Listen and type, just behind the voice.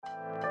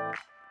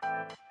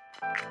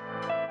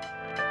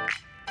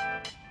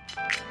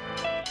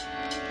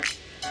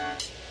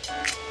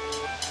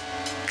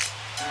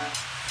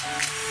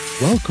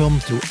Welcome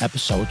to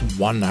episode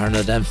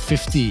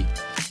 150.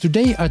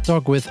 Today I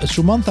talk with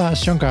Sumantha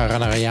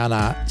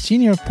Shankaranarayana,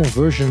 Senior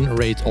Conversion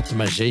Rate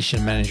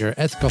Optimization Manager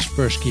at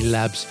Kaspersky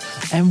Labs,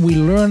 and we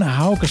learn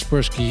how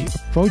Kaspersky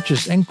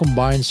approaches and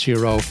combines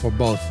CRO for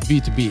both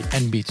B2B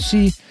and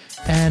B2C,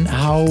 and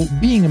how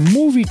being a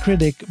movie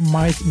critic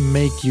might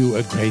make you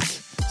a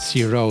great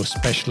CRO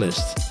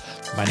specialist.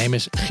 My name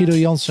is Guido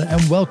Jansen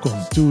and welcome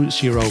to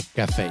CRO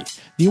Cafe,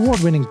 the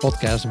award-winning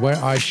podcast where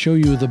I show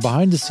you the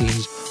behind the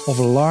scenes of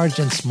large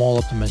and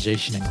small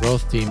optimization and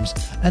growth teams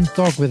and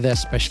talk with their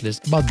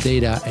specialists about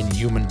data and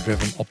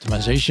human-driven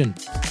optimization.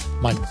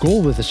 My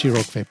goal with the CRO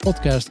Cafe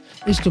podcast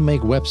is to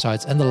make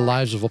websites and the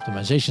lives of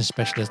optimization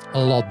specialists a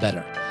lot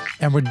better.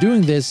 And we're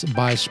doing this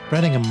by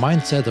spreading a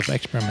mindset of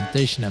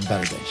experimentation and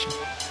validation,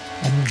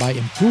 and by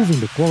improving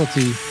the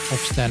quality of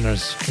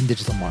standards in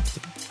digital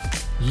marketing.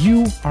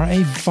 You are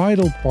a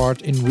vital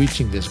part in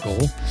reaching this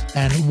goal,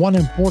 and one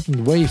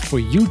important way for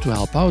you to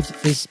help out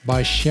is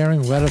by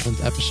sharing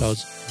relevant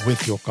episodes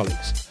with your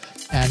colleagues.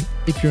 And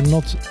if you're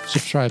not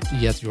subscribed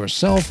yet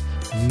yourself,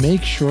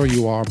 make sure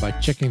you are by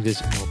checking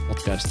this in your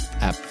podcast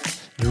app.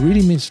 It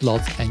really means a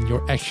lot and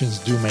your actions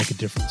do make a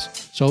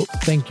difference. So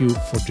thank you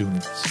for doing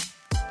this.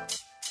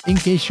 In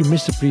case you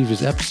missed the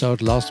previous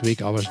episode, last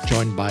week I was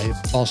joined by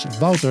Bas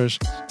Wouters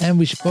and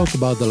we spoke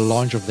about the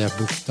launch of their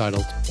book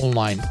titled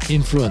Online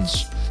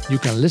Influence. You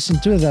can listen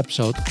to that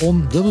episode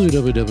on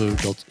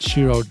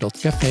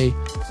www.shiro.cafe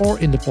or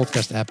in the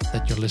podcast app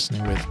that you're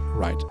listening with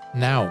right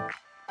now.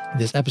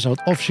 This episode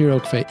of Shiro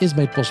Cafe is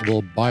made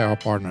possible by our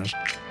partners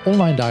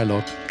Online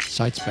Dialogue,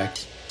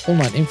 SiteSpect,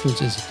 Online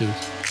Influence Institute,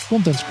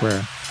 Content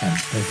Square, and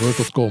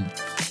Convert.com.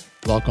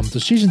 Welcome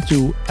to Season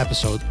 2,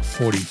 Episode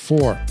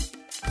 44.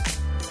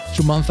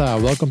 Sumantha,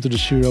 welcome to the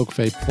Shiro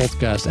Cafe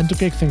podcast. And to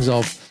kick things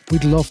off,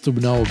 we'd love to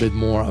know a bit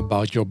more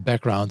about your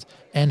background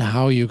and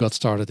how you got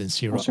started in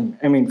CRO. Awesome.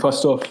 I mean,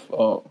 first off,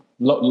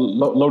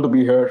 love to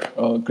be here.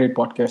 Great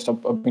podcast.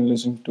 I've been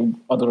listening to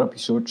other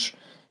episodes,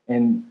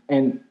 and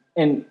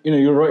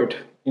you're right.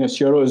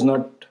 CRO is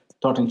not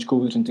taught in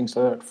schools and things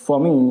like that. For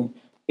me,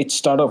 it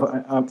started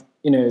off.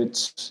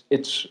 It's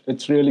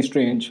really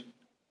strange.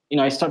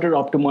 I started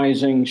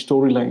optimizing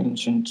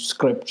storylines and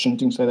scripts and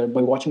things like that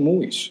by watching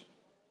movies.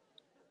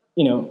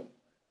 One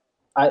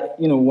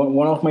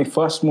of my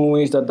first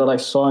movies that I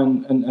saw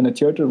in a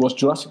theater was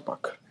Jurassic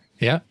Park.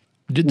 Yeah,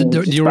 the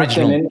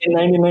original in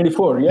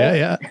 1994.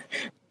 Yeah.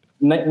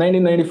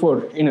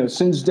 1994.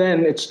 Since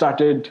then it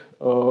started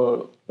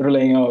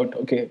relaying out.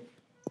 Okay,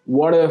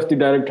 what if the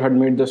director had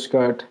made this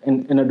cut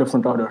in a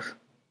different order,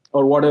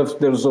 or what if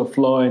there was a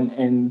flaw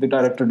and the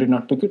director did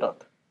not pick it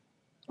up,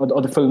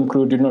 or the film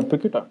crew did not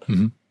pick it up.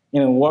 Mm-hmm.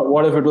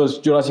 What if it was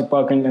Jurassic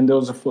Park and there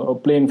was a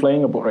plane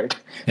flying above, right?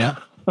 Yeah.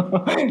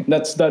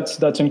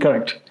 That's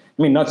incorrect.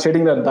 I mean, not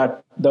stating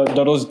that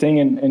was a thing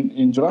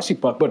in Jurassic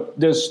Park, but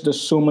there's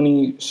so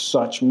many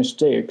such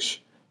mistakes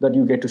that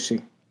you get to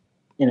see,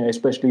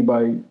 especially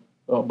by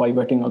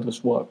vetting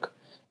others' work,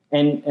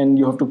 and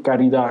you have to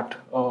carry that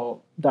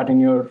in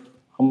your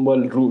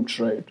humble roots,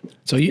 right?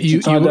 So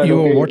you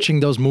were watching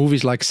those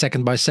movies like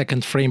second by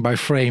second, frame by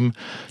frame,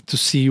 to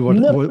see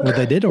what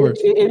they did, or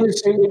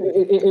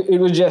it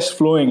was just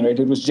flowing, right?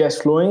 It was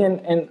just flowing,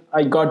 and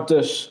I got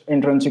this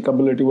intrinsic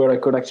ability where I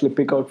could actually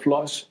pick out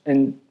flaws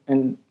and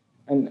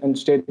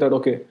state that,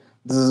 okay,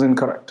 this is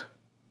incorrect.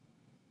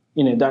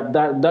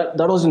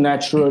 That was a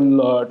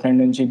natural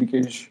tendency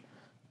because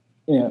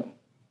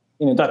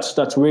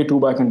that's way too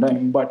back in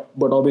time. But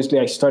obviously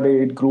I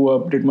studied, grew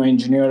up, did my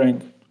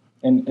engineering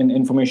in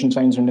information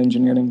science and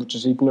engineering, which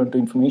is equivalent to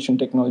information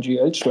technology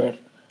elsewhere.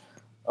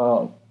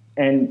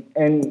 And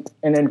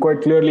then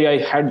quite clearly I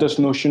had this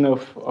notion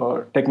of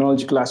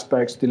technological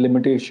aspects, the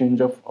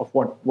limitations of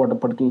what a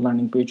particular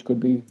landing page could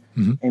be,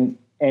 mm-hmm.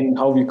 and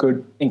how we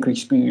could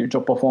increase speeds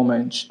or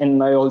performance.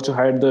 And I also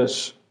had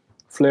this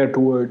flair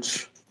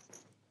towards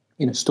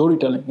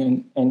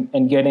storytelling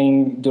and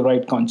getting the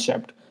right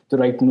concept, the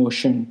right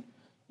notion,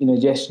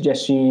 just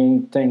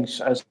seeing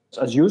things as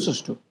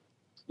users do.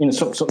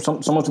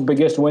 Some of the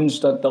biggest wins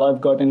that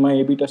I've got in my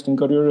A/B testing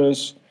career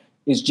is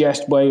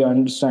just by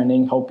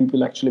understanding how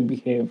people actually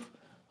behave,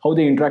 how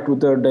they interact with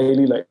their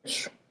daily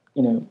lives.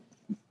 One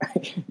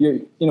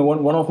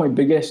of my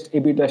biggest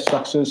A/B test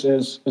success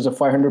is a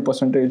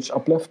 500%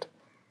 uplift,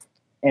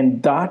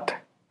 and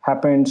that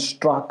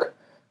struck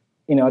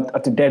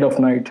at the dead of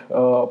night.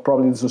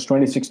 Probably this was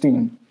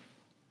 2016,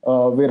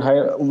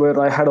 where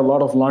I had a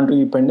lot of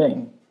laundry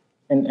pending,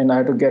 and I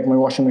had to get my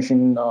washing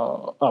machine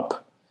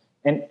up.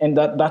 And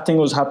that thing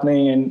was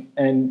happening,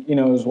 and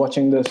I was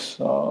watching this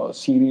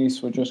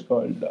series which was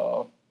called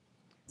The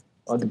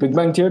Big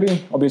Bang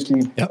Theory.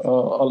 Obviously, yep. A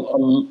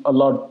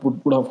lot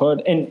would have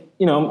heard. And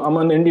I'm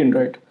an Indian,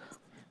 right?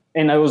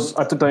 And I was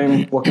at the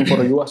time working for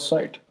a US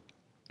site.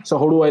 So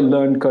how do I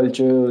learn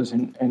cultures?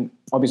 And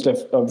obviously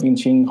I've been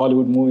seeing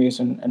Hollywood movies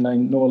and I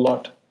know a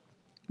lot.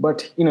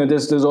 But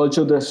there's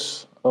also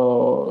this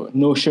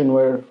notion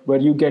where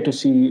you get to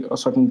see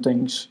certain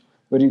things,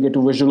 where you get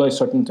to visualize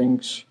certain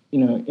things.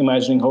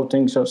 Imagining how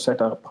things are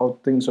set up, how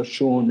things are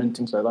shown, and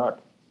things like that.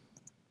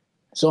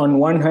 So on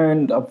one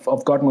hand,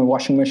 I've got my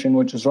washing machine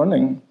which is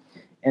running,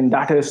 and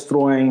that is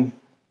throwing,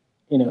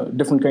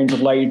 different kinds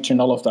of lights and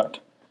all of that.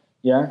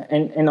 Yeah,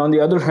 and on the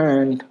other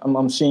hand,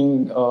 I'm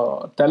seeing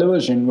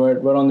television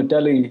where on the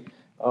telly,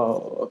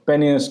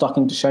 Penny is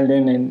talking to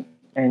Sheldon,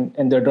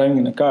 and they're driving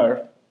in a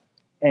car,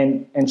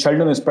 and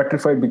Sheldon is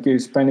petrified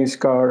because Penny's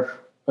car,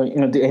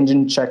 the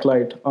engine check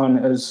light on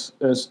is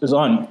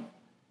on.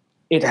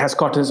 It has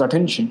caught his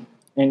attention,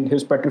 and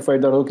he's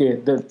petrified that okay,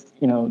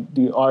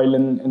 the oil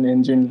in the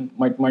engine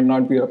might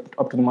not be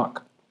up to the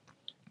mark.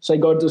 So I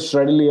got this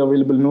readily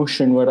available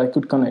notion where I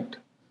could connect.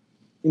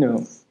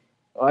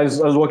 I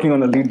was working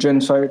on a lead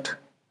gen site,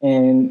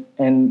 and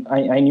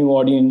I knew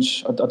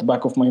audience at the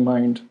back of my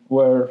mind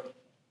were,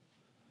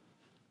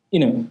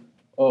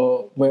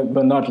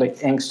 were not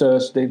like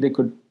youngsters. They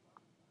could,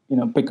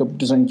 pick up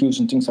design cues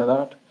and things like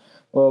that.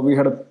 We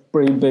had a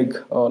pretty big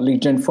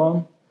lead gen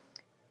firm,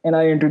 and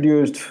I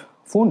introduced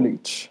phone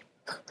leads,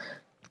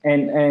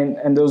 and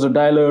there was a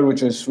dialer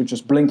which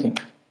is blinking,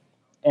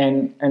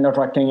 and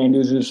attracting end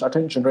users'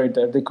 attention right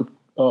there. They could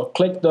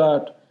click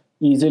that,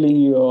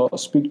 easily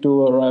speak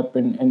to a rep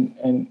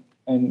and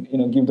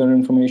give their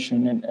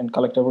information and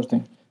collect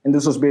everything. And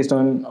this was based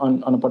on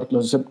a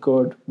particular zip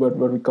code where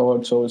we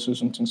covered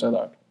services and things like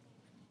that.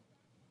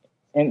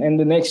 And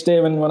the next day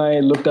when I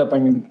looked up,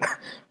 Little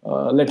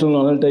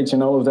Analytics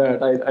and all of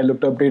that, I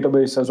looked up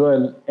database as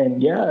well,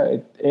 and yeah,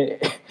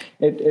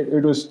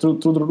 it was through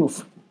the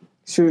roof.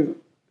 So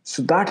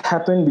that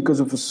happened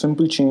because of a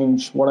simple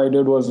change. What I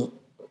did was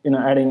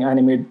adding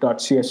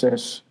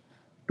animate.css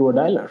to a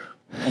dialer.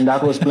 And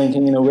that was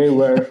blinking in a way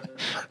where,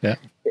 yeah.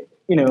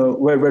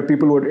 Where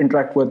people would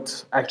interact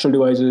with actual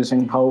devices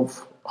and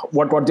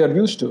what they're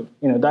used to.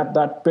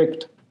 That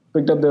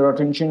picked up their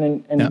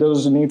attention, and there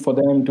was a need for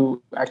them to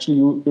actually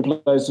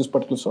utilize this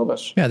particular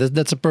service. Yeah,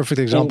 that's a perfect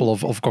example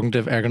of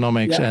cognitive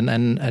ergonomics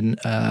and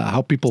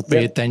how people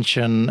pay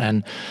attention.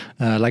 And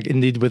like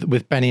indeed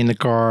with Penny in the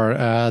car,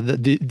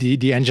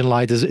 the engine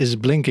light is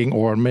blinking,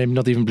 or maybe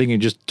not even blinking,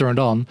 just turned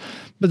on,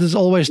 but it's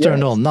always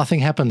turned on. Nothing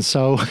happens.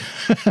 So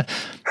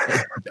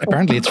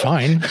apparently it's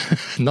fine.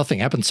 Nothing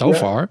happened so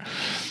far.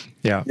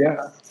 Yeah.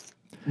 Yeah.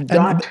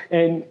 That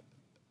and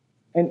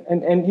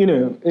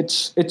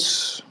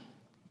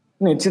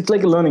it's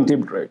like a learning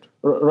table, right?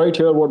 Right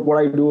here, what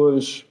I do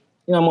is,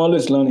 I'm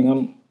always learning.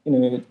 I'm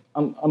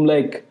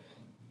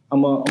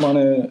on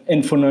an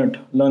infinite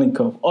learning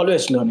curve,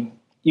 always learning.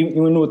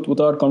 Even with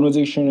our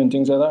conversation and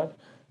things like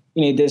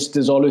that,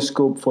 there's always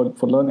scope for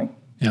learning.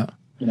 Yeah.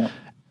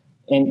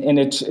 And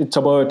it's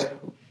about,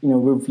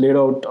 we've laid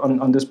out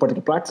on this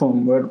particular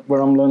platform where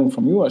I'm learning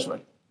from you as well.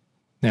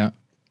 Yeah.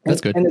 That's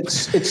good. And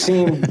it's the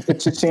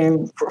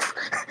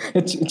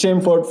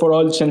same for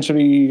all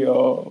sensory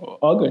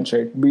organs,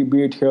 right?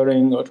 Be it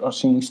hearing or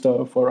seeing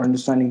stuff or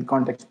understanding the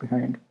context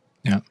behind.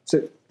 Yeah.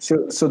 So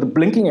the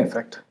blinking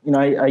effect,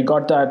 I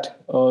got that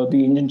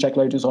the engine check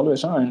light is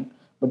always on,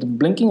 but the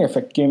blinking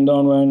effect came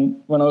down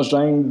when I was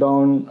driving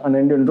down an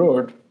Indian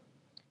road.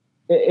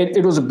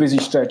 It was a busy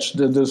stretch.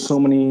 There's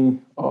so many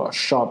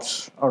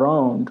shops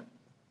around,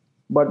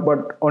 but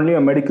only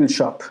a medical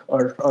shop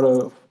or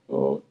a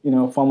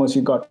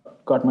pharmacy got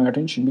my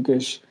attention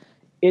because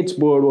its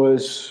board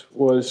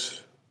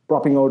was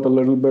propping out a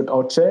little bit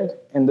outside,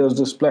 and there's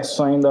this plus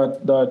sign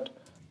that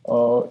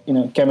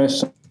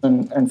chemists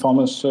and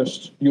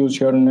pharmacists use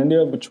here in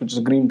India, which is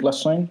a green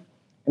plus sign,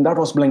 and that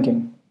was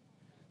blinking.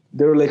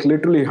 There were like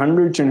literally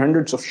hundreds and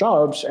hundreds of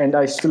shops, and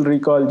I still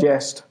recall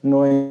just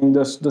knowing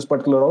this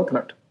particular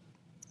outlet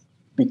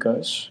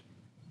because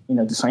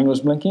the sign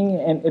was blinking,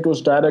 and it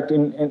was direct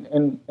in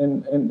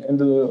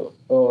the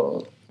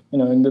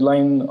in the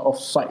line of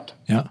sight.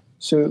 Yeah.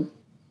 So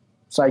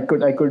I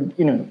could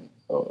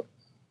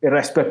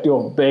irrespective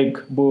of big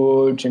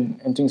boards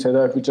and things like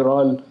that, which are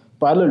all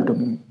parallel to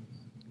me,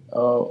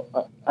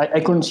 I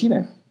couldn't see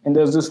them. And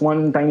there's this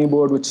one tiny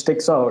board which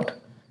sticks out,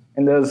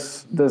 and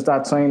there's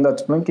that sign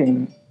that's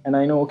blinking, and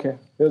I know, okay,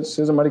 here's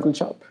a medical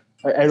shop.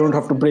 I don't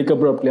have to break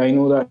abruptly. I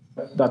know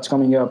that's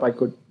coming up. I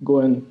could go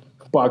and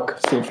park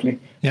safely.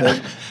 Yeah.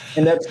 Right?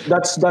 And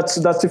that's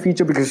the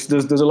feature because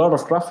there's a lot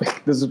of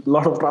traffic. There's a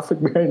lot of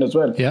traffic behind as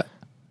well. Yeah.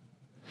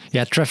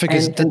 Yeah, traffic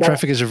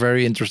is a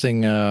very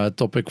interesting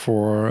topic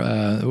for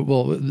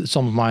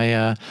some of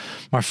my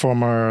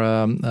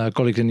former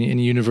colleagues in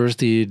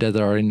university that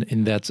are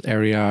in that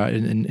area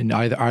in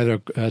either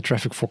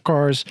traffic for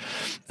cars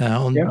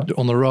on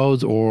the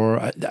road,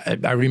 or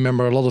I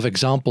remember a lot of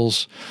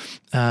examples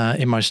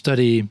in my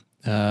study.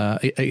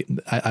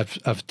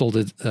 I've told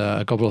it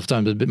a couple of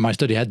times, but my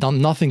study had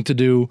done nothing to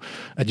do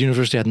at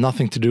university, had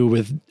nothing to do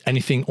with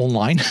anything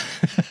online.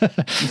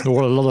 There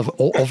were a lot of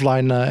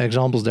offline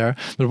examples there,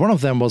 but one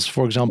of them was,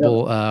 for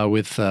example,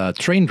 with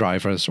train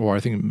drivers, or I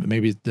think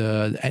maybe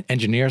the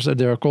engineers that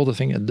they're called. I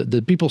think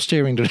the people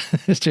steering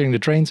the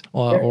trains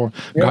or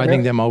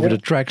guiding them over the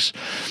tracks,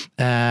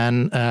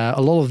 and a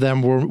lot of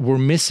them were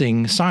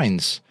missing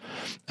signs.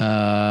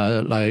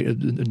 Like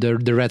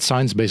the red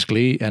signs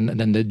basically, and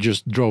then they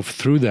just drove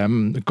through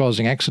them,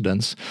 causing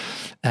accidents.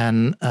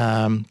 And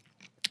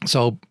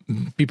So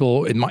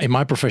people in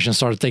my profession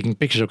started taking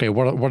pictures. Okay,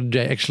 what do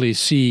they actually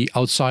see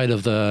outside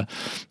of the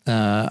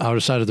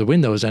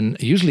windows?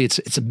 And usually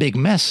it's a big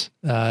mess.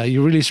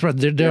 You really spread.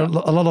 There are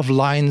a lot of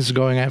lines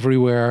going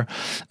everywhere,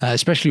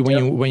 especially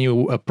when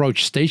you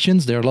approach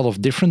stations. There are a lot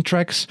of different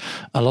tracks,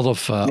 a lot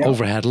of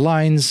overhead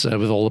lines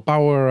with all the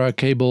power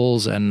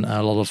cables, and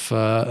a lot of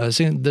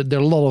there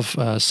are a lot of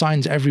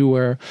signs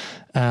everywhere.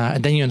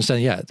 And then you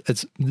understand,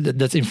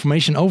 that's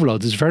information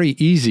overload. It's very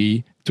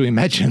easy to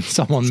imagine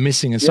someone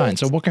missing a sign.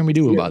 So what can we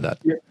do about that?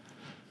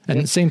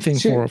 And same thing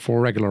for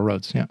regular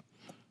roads.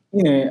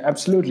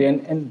 Absolutely.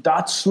 And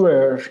that's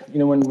where,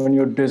 when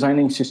you're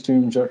designing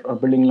systems or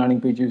building landing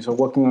pages or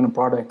working on a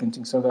product and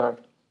things like that,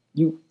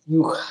 you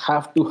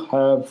have to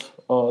have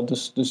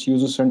this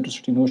user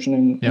centricity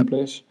notion in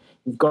place.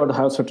 You've got to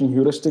have certain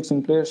heuristics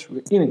in place.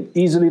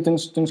 Easily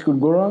things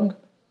could go wrong,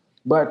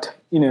 but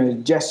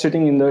just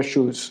sitting in their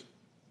shoes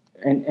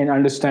and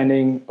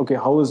understanding, okay,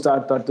 how is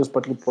that this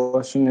particular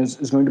person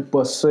is going to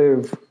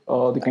perceive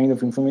the kind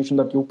of information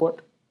that you put.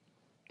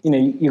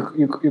 You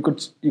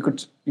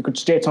could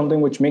state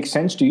something which makes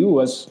sense to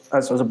you as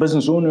a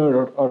business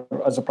owner or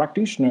as a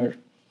practitioner,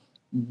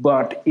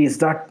 but is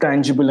that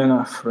tangible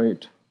enough,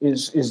 right?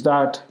 Is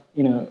that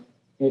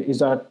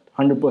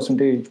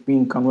 100%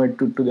 being conveyed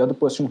to the other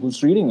person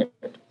who's reading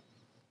it?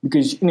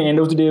 Because in the end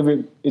of the day,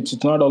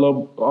 it's not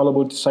all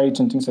about the sites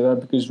and things like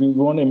that, because we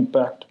want to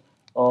impact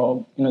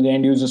the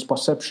end user's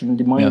perception,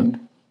 the mind.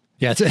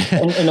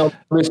 And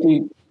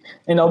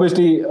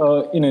obviously,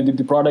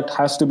 the product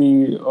has to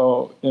be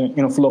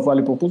full of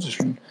value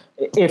proposition.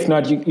 If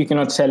not, you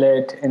cannot sell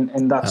it,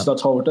 and that's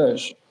how it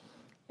is.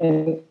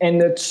 And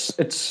it's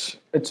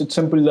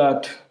simple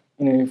that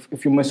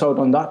if you miss out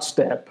on that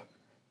step,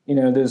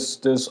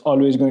 there's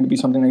always going to be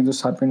something like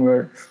this happening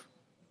where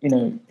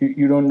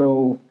you don't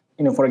know.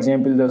 For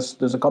example, there's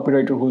a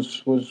copywriter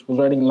who's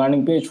writing a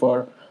landing page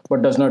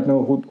but does not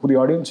know who the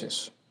audience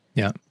is.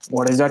 Yeah.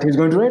 What is that he's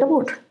going to write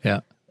about? Yeah,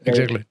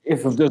 exactly.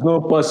 If there's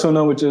no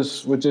persona which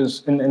is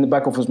in the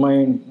back of his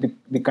mind,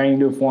 the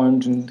kind of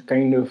wants and the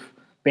kind of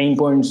pain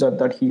points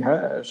that he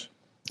has,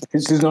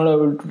 he's not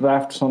able to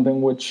draft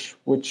something which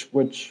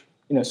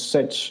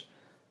sets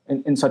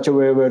in such a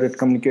way where it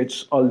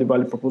communicates all the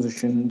value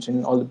propositions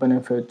and all the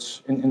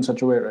benefits in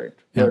such a way, right?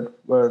 Yeah.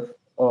 Where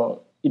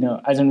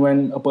as and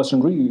when a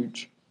person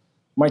reads,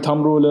 my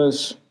thumb rule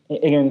is,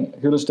 again,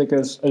 heuristic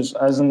is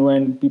as and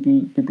when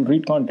people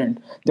read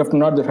content, they have to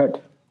nod their head.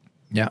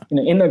 Yeah.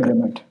 In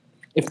agreement.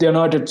 If they're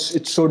not,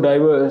 it's so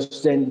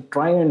diverse, then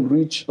try and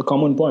reach a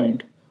common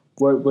point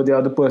where the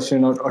other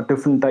person or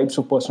different types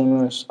of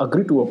personas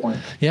agree to a point.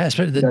 Yeah,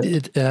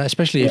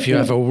 especially if you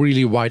have a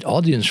really wide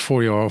audience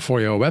for your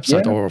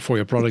website or for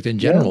your product in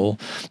general,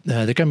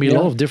 there can be a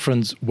lot of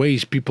different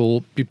ways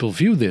people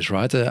view this,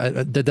 right?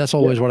 That's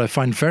always what I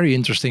find very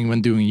interesting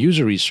when doing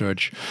user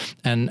research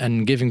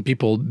and giving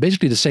people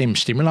basically the same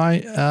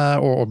stimuli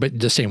or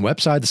the same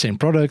website, the same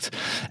product,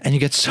 and you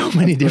get so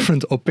many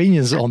different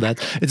opinions on that.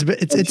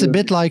 It's a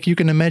bit like, you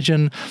can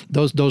imagine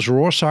those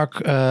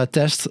Rorschach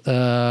tests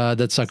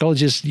that psychologists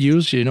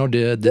use,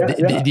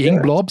 the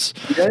ink blobs,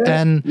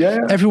 and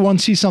everyone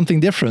sees something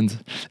different.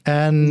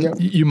 And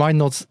you might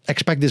not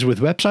expect this with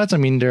websites. I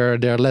mean,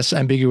 they're less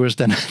ambiguous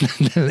than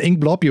an ink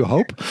blob, you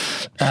hope,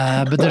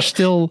 but there's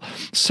still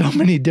so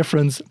many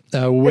different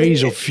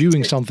ways of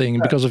viewing something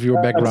because of your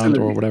background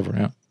or whatever.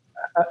 Yeah,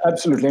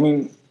 absolutely. I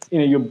mean,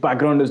 your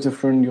background is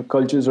different, your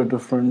cultures are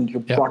different, you're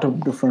brought up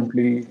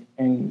differently,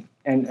 and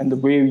the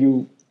way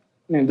you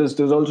there's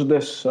also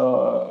this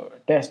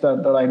test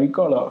that I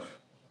recall of,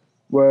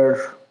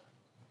 where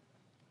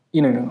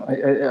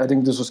I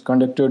think this was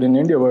conducted in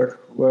India, where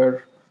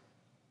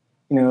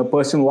a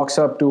person walks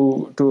up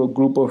to a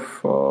group of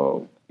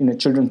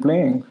children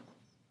playing,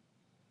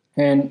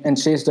 and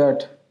says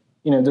that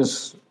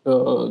there's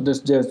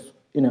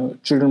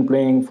children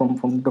playing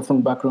from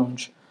different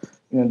backgrounds.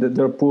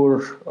 There are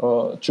poor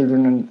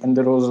children, and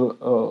there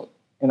was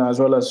as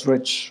well as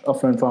rich,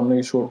 affluent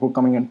families who are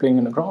coming and playing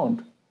in the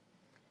ground,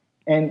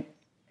 and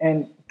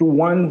to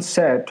one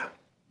set.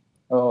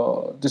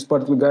 This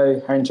particular guy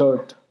hands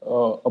out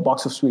a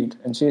box of sweet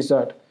and says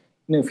that,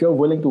 if you're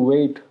willing to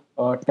wait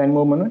 10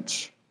 more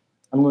minutes,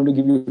 I'm going to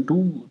give you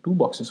two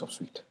boxes of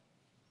sweet.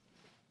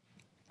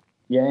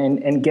 Yeah,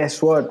 and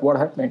guess what? What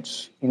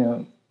happens?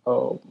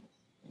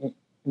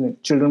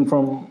 Children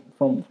from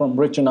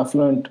rich and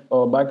affluent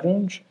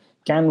backgrounds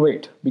can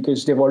wait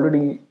because they've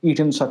already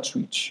eaten such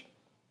sweets.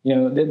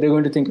 They're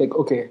going to think like,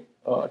 okay,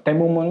 10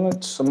 more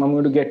minutes, I'm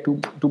going to get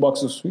two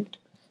boxes of sweet.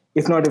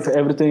 If not, if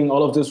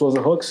all of this was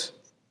a hoax,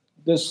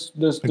 there's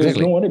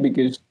no worry,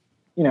 because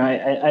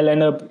I'll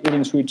end up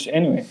eating sweets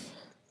anyway.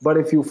 But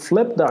if you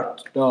flip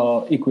that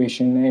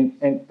equation,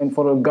 and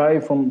for a guy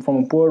from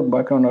a poor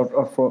background,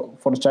 or for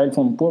a child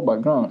from a poor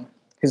background,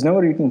 he's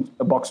never eaten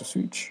a box of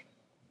sweets.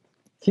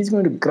 He's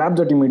going to grab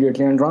that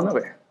immediately and run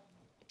away.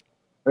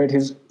 Right?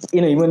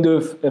 Even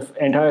though if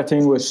entire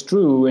thing was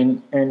true,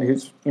 and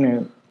his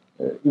even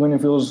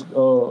if he was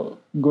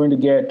going to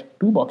get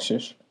two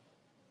boxes,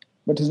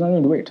 but he's not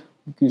going to wait,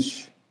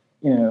 because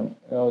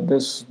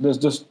there's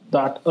just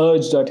that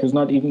urge that he's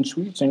not eating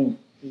sweets, and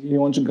he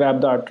wants to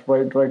grab that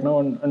right now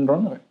and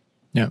run away.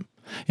 Yeah.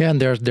 Yeah,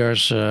 and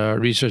there's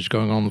research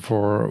going on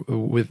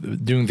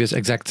with doing this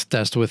exact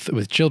test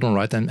with children,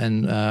 right?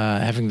 And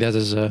having that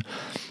as a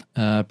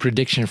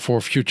prediction for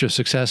future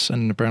success.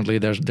 And apparently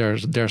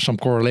there's some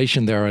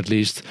correlation there, at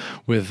least,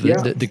 with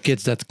the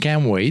kids that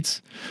can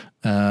wait.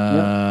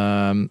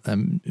 Well,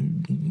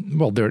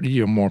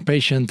 you're more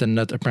patient, and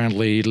that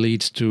apparently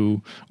leads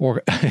to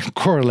or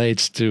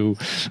correlates to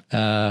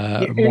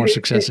more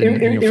success in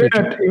your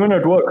future. Even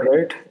at work,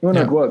 right? Even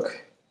at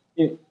work,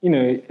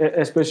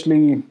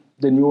 especially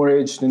the newer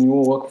age, the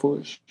newer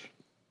workforce,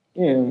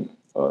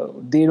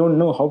 they don't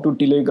know how to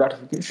delay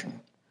gratification.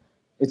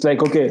 It's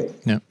like, okay,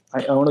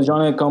 I want to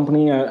join a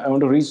company, I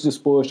want to reach this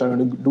post, I want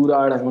to do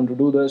that, I want to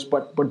do this,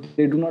 but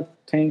they do not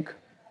think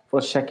for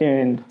a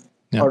second,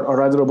 or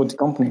rather about the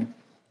company.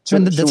 So,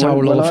 and that's how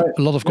a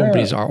lot of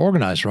companies are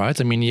organized, right?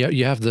 I mean,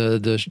 you have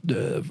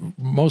the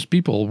most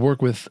people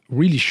work with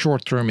really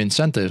short-term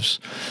incentives,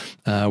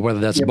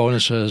 whether that's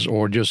bonuses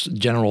or just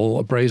general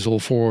appraisal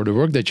for the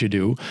work that you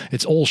do.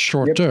 It's all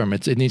short-term.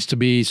 It needs to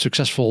be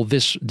successful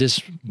this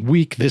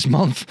week, this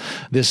month,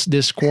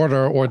 this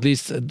quarter, or at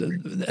least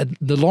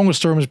the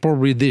longest term is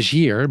probably this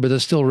year, but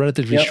it's still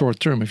relatively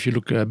short-term if you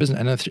look at business.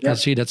 And I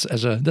see that's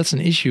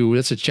an issue,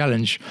 that's a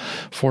challenge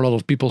for a lot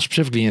of people,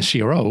 specifically in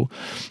CRO.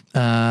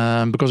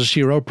 Because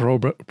a CRO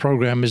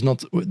program is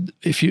not,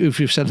 if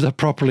you've set it up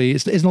properly,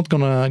 it's not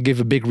going to give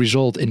a big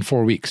result in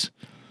 4 weeks.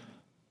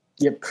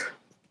 Yep.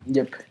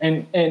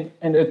 And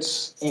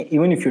it's,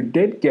 even if you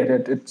did get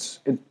it,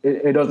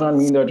 it does not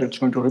mean that it's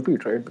going to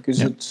repeat, right?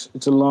 Because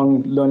it's a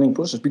long learning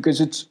process.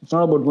 Because it's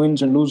not about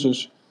wins and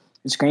losses.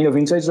 It's kind of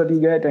insights that you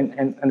get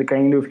and the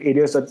kind of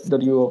areas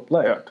that you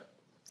apply at.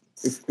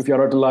 If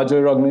you're at a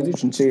larger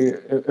organization, say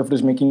if it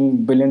is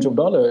making billions of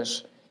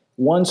dollars,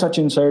 one such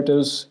insight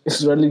is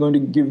readily going to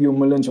give you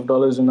millions of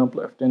dollars in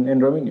uplift in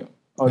revenue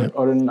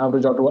or in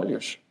average order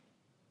values.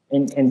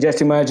 And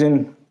just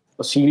imagine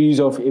a series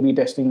of A/B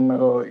testing,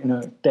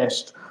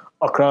 tests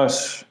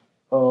across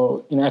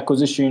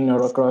acquisition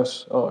or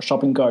across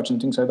shopping carts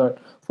and things like that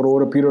for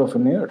over a period of a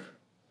year.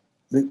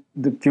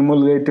 The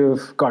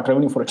cumulative cart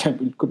revenue, for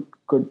example,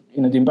 could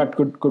the impact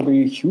could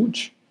be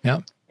huge.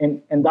 Yeah.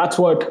 And that's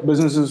what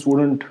businesses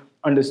wouldn't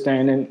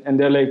understand. And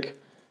they're like,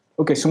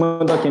 okay,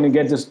 Sumanta, can you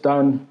get this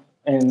done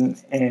in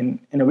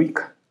a week?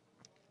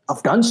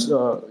 I've done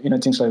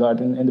things like that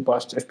in the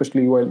past,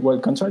 especially while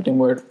consulting,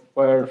 where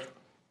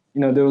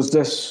there was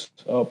this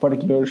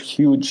particular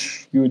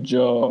huge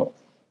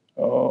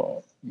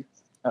I'll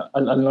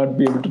not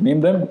be able to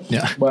name them,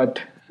 but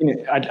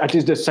at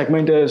least the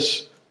segment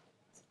is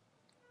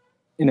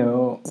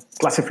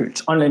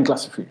classifieds, online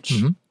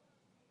classifieds,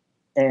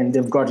 and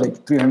they've got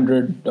like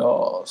 300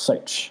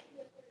 sites,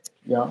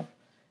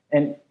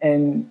 And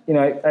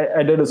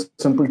I did a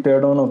simple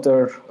teardown of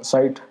their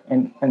site,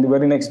 and the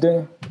very next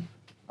day,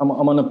 I'm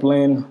on a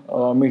plane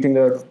meeting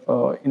their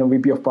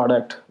VP of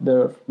product,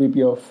 their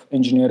VP of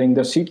engineering,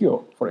 their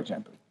CTO, for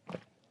example.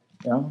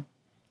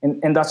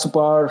 And that's the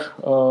power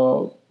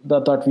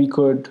that we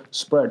could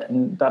spread,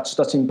 and that's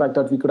the impact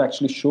that we could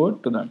actually show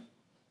it to them.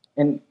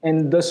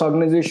 And this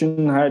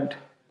organization had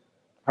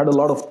a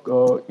lot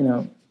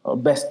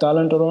of best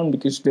talent around,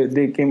 because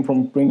they came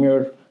from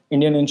premier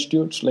Indian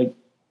institutes like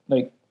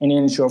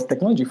Indian Institute of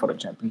Technology, for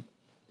example.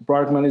 The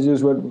product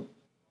managers were,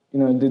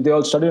 they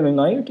all studied in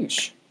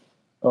IITs.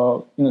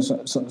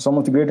 Some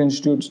of the great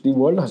institutes the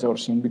world has ever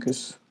seen,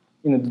 because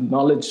the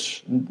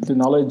knowledge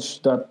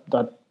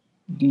that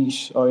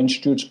these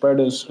institutes spread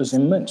is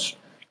immense.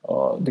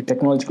 The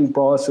technological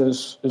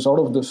process is out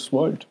of this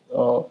world.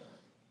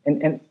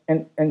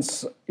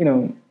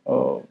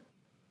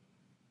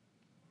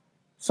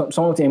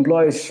 Some of the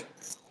employees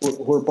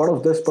who were part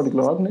of this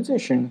particular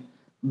organization,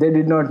 they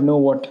did not know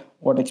what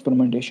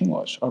experimentation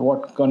was or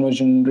what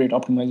conversion rate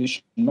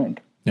optimization meant.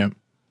 Yeah.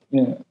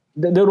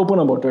 They're open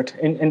about it.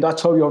 And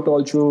that's how you have to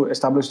also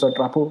establish that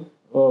rapport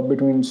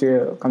between, say,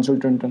 a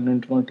consultant and an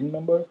internal team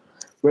member,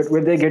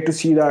 where they get to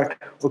see that,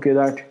 okay,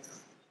 that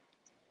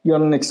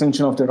you're an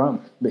extension of their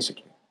arm,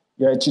 basically.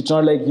 Yeah, it's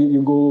not like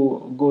you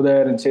go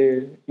there and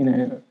say,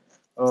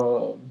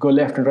 go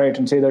left and right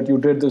and say that you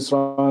did this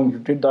wrong, you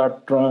did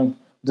that wrong,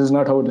 this is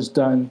not how it is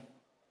done.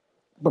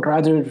 But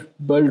rather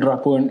build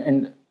rapport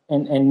and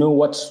know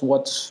what's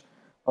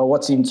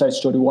the inside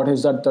story, what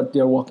is that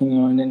they're working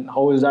on, and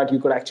how is that you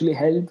could actually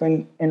help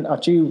and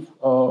achieve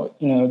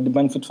the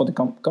benefits for the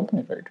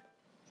company, right?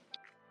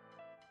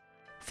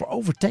 For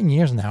over 10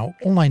 years now,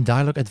 Online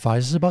Dialogue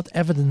advises about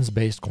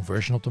evidence-based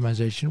conversion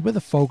optimization with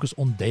a focus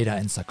on data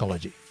and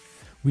psychology.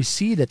 We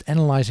see that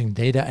analyzing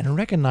data and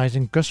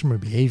recognizing customer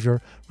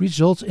behavior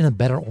results in a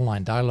better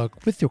online dialogue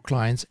with your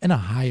clients and a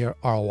higher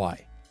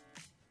ROI.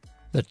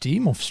 The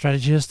team of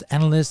strategists,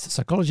 analysts,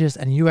 psychologists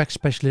and UX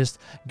specialists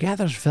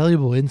gathers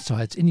valuable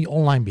insights in the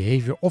online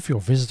behavior of your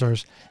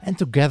visitors, and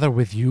together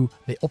with you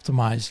they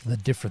optimize the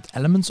different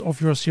elements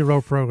of your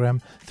CRO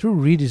program through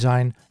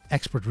redesign,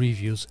 expert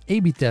reviews,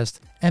 A/B test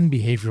and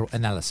behavioral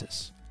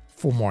analysis.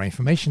 For more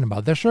information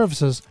about their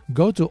services,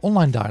 go to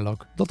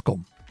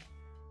onlinedialogue.com.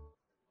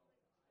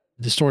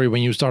 The story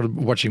when you started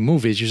watching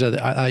movies, you said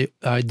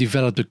I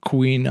developed a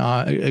keen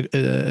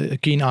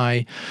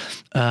eye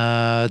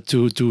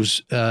to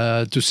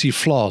see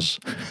flaws,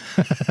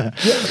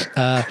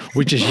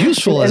 which is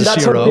useful as a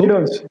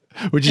CRO.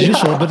 Which is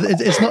useful, but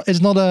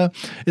it's not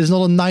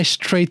a nice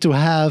trait to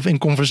have in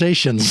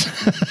conversations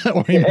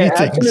or in meetings.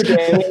 Absolutely,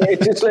 I mean,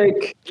 it's just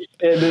like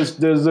there's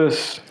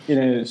this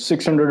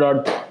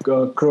 600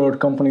 crore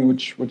company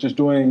which is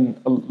doing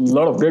a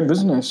lot of great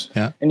business,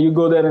 and you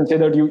go there and say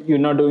that you're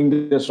not doing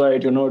this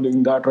right, you're not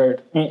doing that right.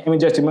 I mean,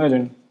 just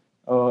imagine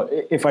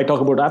if I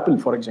talk about Apple,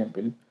 for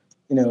example,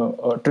 a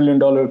 $1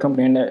 trillion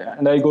company,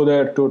 and I go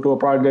there to a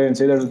product guy and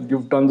say that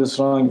you've done this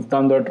wrong, you've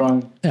done that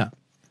wrong. Yeah,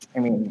 I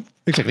mean.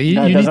 Exactly. You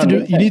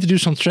need to do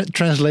some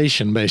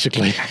translation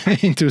basically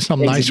into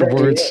some nicer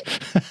words.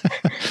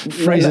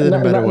 Phrase it in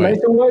a better way.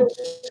 Nicer words,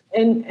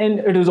 and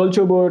it is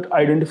also about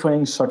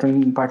identifying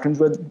certain patterns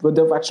where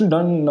they've actually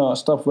done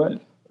stuff well,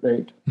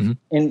 right? Mm-hmm.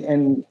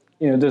 And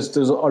there's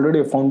already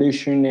a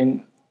foundation,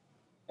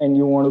 and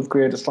you want to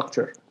create a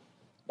structure.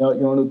 You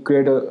want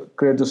to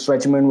create this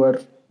regimen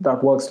where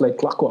that works like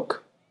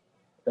clockwork,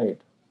 right?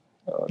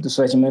 This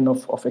regimen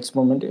of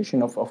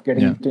experimentation, of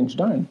getting things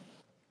done.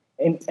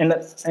 And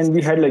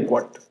we had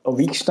a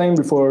week's time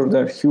before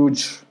that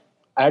huge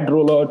ad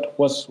rollout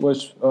was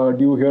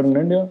due here in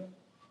India.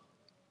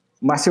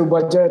 Massive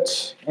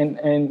budgets,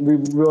 and we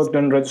worked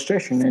on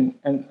registration,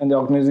 and the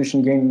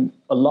organization gained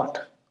a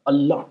lot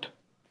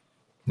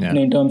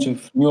in terms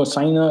of new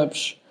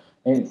signups,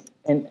 and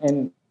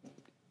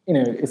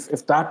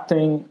if that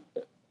thing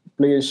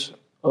plays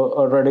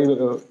already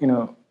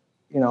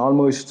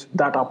almost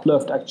that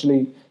uplift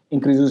actually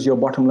increases your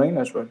bottom line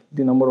as well,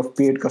 the number of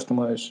paid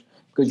customers,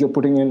 because you're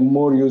putting in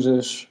more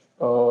users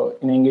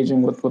in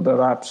engaging with their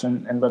apps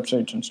and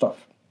websites and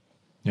stuff.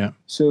 Yeah.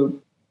 So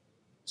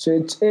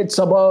it's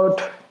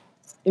about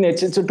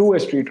it's a two-way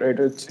street, right?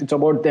 It's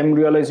about them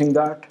realizing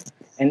that,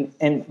 and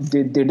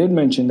they did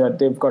mention that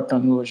they've got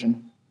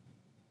conversion.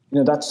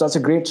 That's a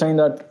great sign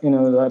that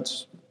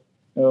that's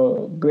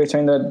a great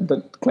sign that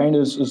the client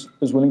is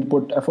willing to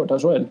put effort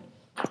as well,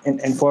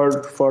 and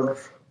for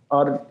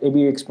our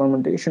A/B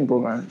experimentation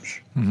programs,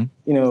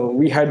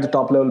 we had the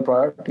top level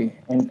priority,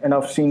 and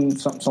I've seen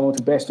some of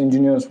the best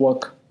engineers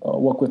work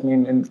with me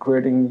in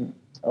creating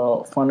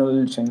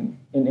funnels and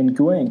in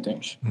QAing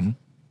things.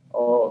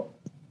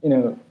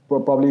 We're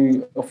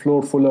probably a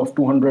floor full of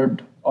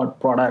 200 odd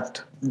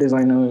product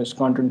designers,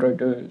 content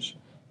writers,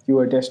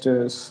 QA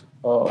testers,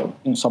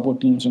 support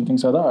teams and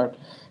things like that,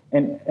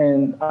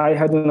 and I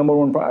had the number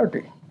one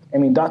priority. I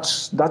mean,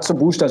 that's a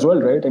boost as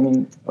well, right? I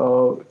mean,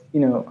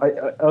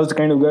 I was the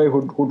kind of guy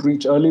who'd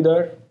reach early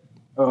there.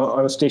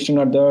 I was stationed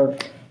at their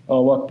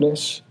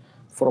workplace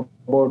for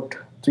about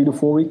 3 to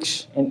 4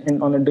 weeks,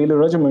 and on a daily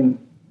regimen,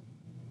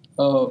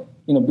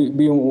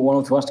 being one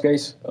of the first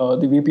guys,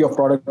 the VP of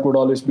product would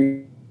always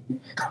be,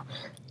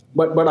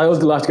 but I was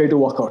the last guy to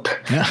walk out.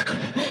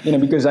 Yeah.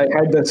 Because I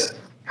had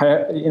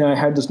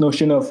this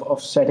notion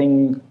of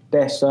setting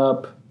tests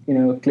up,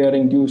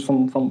 clearing dues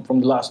from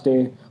the last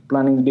day,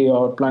 planning the day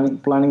out,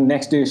 planning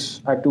next day's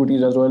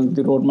activities as well,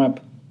 the roadmap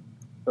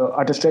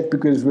at a stretch,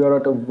 because we are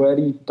at a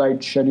very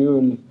tight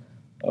schedule.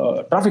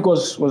 Traffic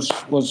was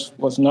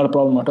not a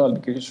problem at all,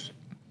 because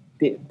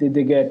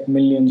they get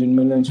millions and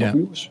millions of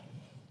views,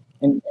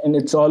 and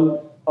it's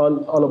all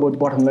about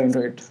bottom line,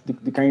 right?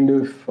 The kind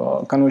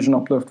of conversion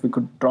uplift we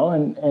could draw,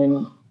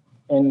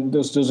 and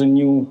there's a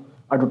new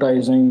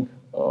advertising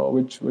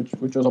which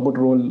was about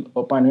to roll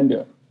pan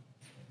India.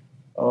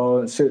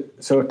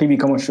 So TV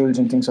commercials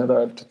and things like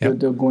that.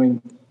 They're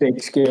going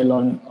big scale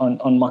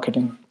on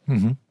marketing.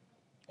 Mm-hmm.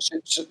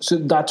 So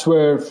that's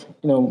where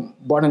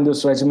bought in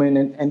this regimen,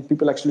 and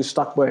people actually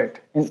stuck by it.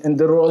 And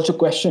there are also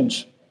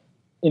questions.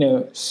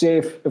 Say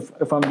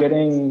if I'm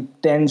getting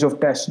tens of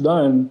tests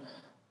done,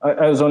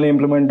 I was only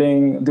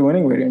implementing the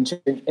winning variants,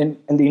 and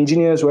the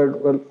engineers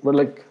were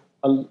like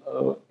a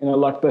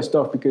lot pissed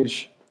off,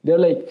 because they're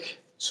like,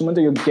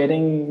 Sumanta, you're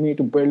getting me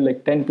to build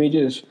like 10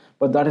 pages,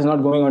 but that is not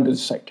going onto the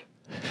site.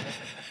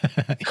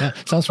 Yeah,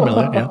 sounds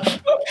familiar.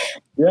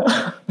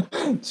 Yeah.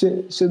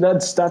 So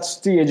that's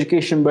the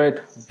education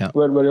bit,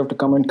 where you have to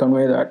come and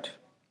convey that.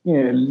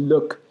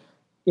 Look,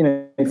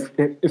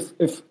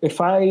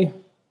 if I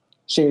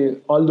say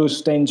all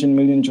those tens and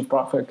millions of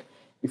traffic,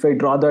 if I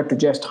draw that to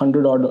just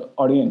 100 odd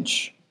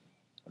audience,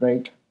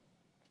 right?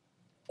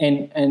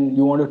 And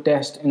you want to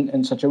test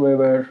in such a way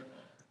where,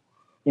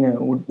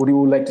 would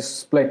you like to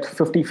split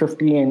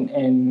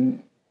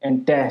 50-50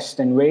 and test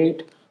and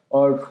wait?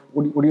 Or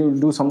would you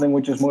do something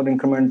which is more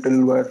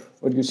incremental, where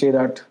would you say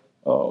that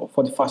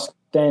for the first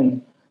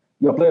 10,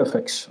 you apply a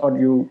fix, or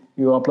you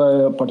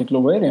apply a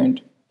particular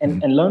variant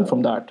and learn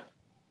from that,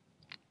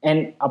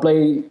 and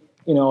apply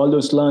all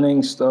those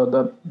learnings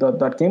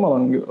that came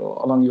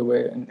along your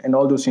way, and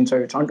all those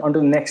insights onto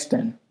the next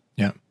 10.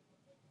 Yeah.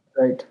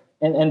 Right.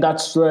 And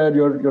that's where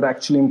you're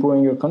actually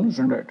improving your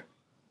conversion rate.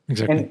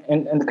 Exactly.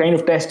 And the kind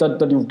of test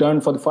that you've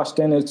done for the first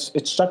 10, it's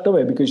stuck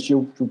away because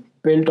you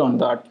built on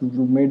that.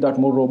 You made that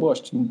more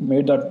robust. You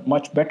made that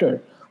much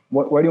better.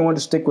 Why do you want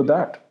to stick with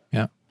that?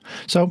 Yeah.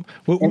 So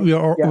we're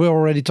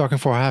already talking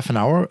for half an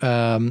hour,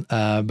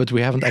 but we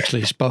haven't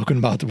actually spoken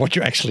about what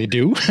you actually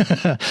do.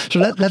 So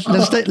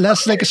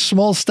let's take a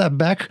small step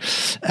back.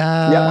 So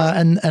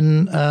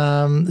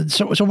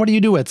what do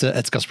you do at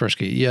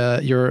Kaspersky?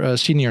 You're a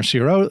senior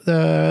CRO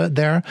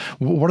there.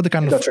 What are the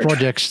kind of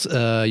projects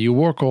you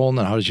work on,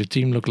 and how does your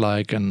team look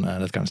like, and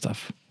that kind of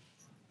stuff?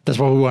 That's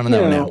what we want to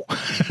know now.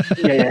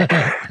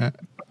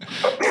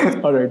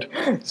 All right.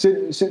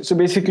 So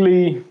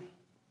basically,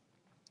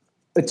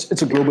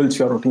 it's a global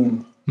CRO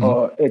team.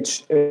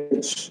 It's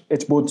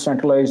both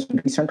centralized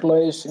and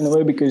decentralized in a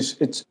way because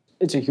it's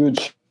a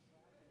huge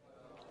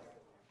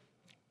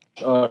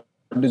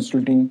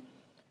digital team,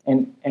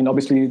 and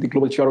obviously the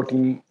global CRO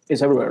team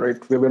is everywhere,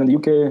 right? We're in the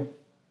UK,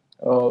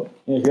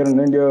 here in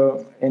India,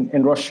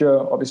 in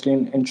Russia, obviously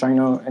in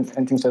China,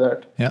 and things like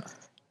that. Yeah.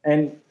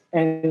 And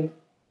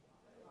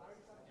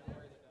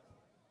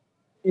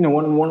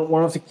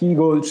one of the key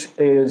goals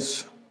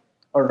is,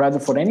 or rather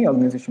for any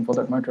organization for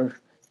that matter,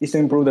 is to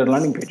improve their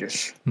landing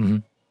pages. Mm-hmm.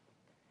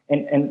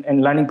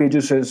 And landing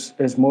pages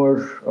is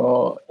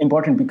more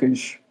important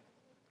because,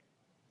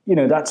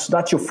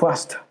 that's your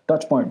first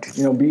touch point,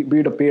 be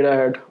it a paid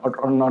ad or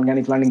an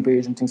organic landing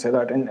page and things like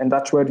that. And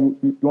that's where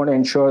you want to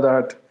ensure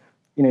that,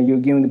 you're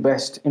giving the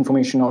best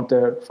information out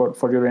there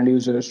for your end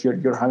users.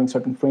 You're having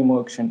certain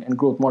frameworks and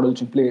growth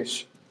models in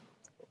place,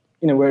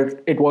 where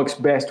it works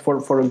best for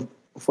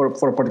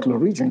a particular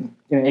region.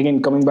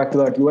 Again, coming back to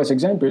that US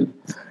example,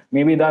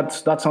 maybe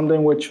that's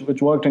something which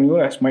worked in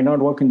US might not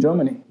work in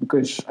Germany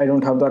because I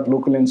don't have that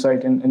local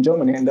insight in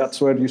Germany, and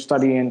that's where you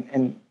study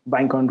and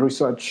bank on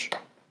research.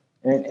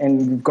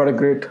 And we've got a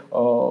great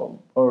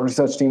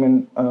research team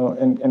in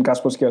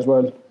Kaspersky as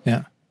well.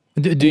 Yeah.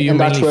 Do you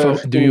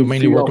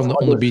mainly work on the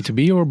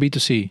B2B or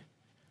B2C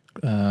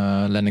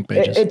landing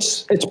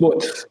pages? It's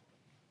both.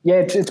 Yeah,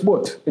 it's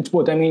both. It's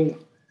both. I mean,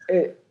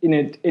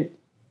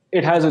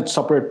 it has its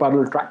separate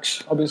parallel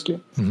tracks, obviously,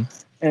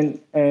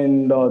 and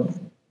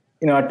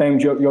at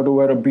times you have to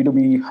wear a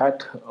B2B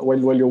hat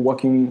while you're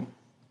working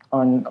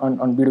on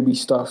B2B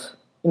stuff.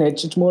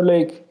 It's more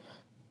like,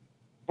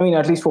 I mean,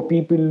 at least for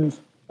people,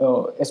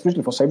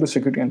 especially for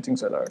cybersecurity and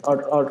things like that,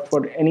 or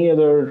for any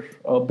other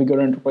bigger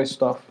enterprise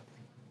stuff.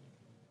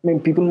 I mean,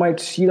 people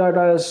might see that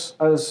as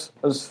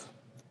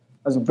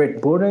a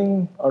bit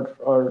boring,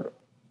 or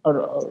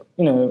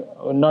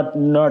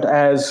not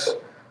as.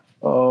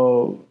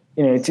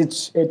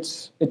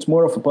 It's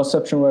more of a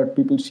perception where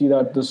people see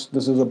that this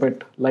is a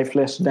bit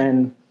lifeless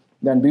than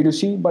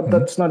B2C, but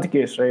that's not the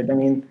case, right? I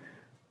mean,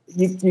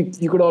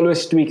 you could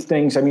always tweak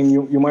things. I mean,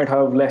 you might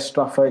have less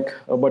traffic,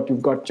 but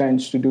you've got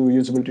chance to do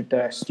usability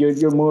tests.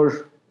 You're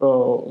more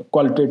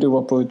qualitative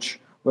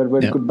approach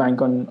where you could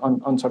bank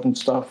on certain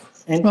stuff.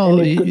 And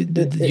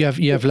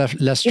you have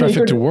less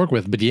traffic to work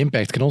with, but the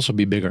impact can also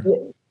be bigger.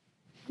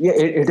 Yeah,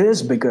 it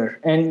is bigger,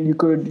 and you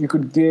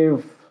could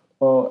give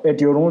at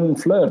your own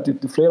flair,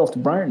 the flair of the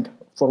brand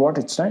for what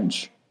it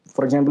stands.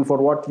 For example, for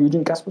what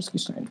Eugene Kaspersky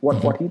stands,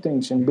 what he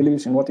thinks and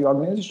believes in, what the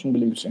organization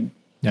believes in.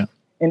 Yeah,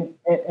 and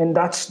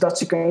that's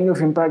the kind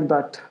of impact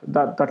that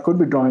could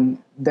be drawn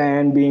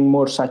than being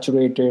more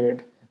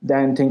saturated,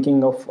 than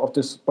thinking of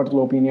this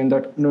particular opinion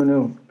that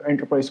no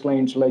enterprise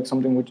clients like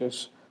something which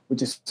is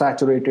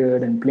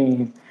saturated and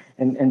plain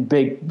and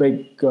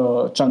big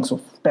chunks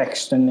of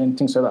text and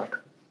things like that.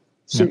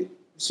 So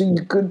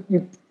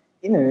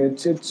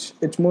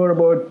it's more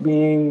about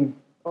being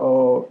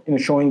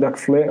showing that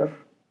flair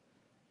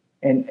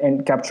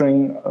and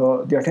capturing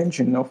the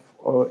attention of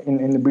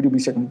in the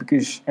B2B segment,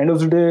 because end of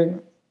the day,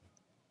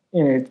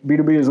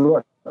 B2B is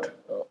what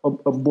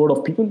a board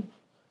of people,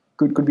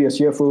 could be a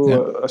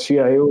CFO, a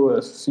CIO, a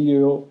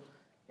CEO,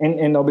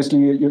 and obviously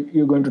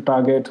you're going to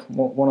target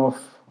one of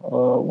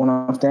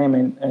them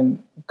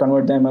and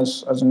convert them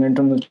as an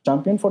internal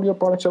champion for your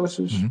product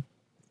services. Mm-hmm.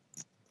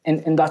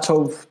 And that's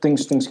how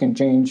things can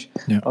change.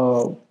 Yeah.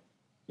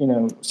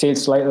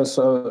 Sales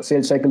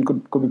cycle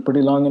could be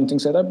pretty long and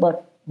things like that,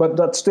 but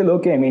that's still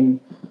okay. I mean,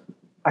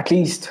 at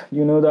least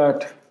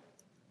that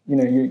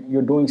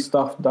you're doing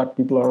stuff that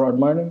people are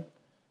admiring,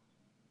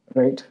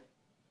 right?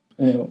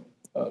 Some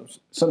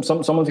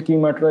of the key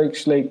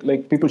metrics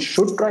like people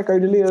should track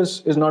ideally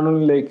is not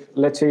only like,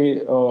 let's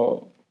say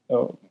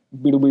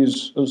B2B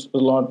is a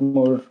lot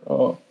more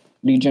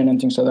lead gen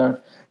and things like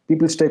that.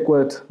 People stick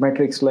with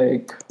metrics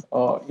like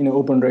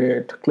open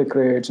rate, click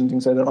rates, and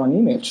things like that on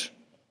image.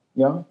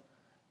 Yeah,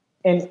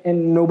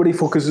 and nobody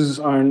focuses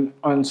on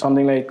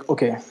something like,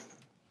 okay,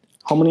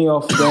 how many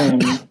of them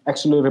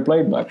actually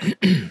replied back?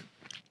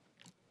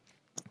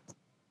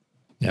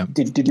 Yeah.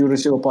 Did you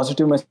receive a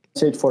positive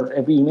message for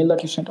every email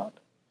that you sent out?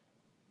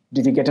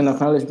 Did you get an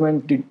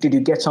acknowledgement? Did you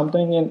get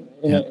something in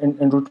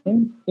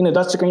return?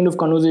 That's the kind of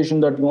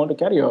conversation that you want to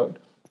carry out.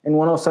 And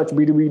one of such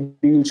B2B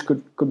deals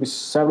could be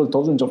several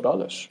thousands of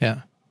dollars.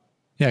 Yeah.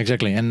 Yeah,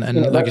 exactly. And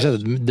like you said,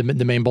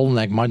 the main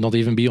bottleneck might not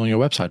even be on your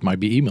website, might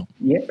be email.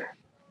 Yep.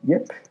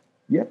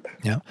 Yep.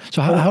 Yeah.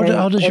 So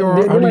how does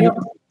your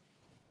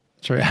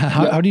sorry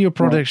how do your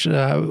products?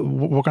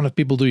 What kind of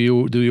people do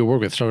you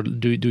work with? So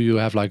do you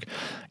have like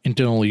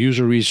internal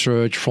user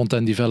research, front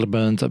end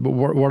development?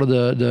 What are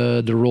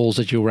the roles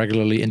that you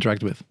regularly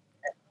interact with?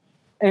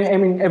 I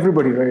mean,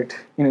 everybody, right?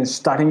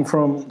 Starting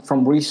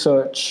from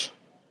research.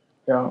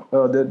 Yeah,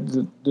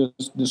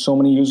 there's so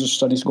many user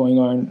studies going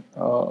on.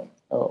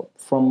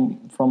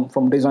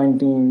 From design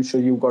teams, so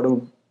you've got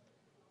to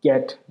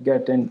get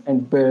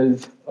and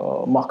build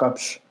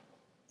mockups.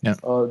 Yeah.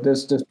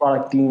 There's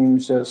product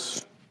teams.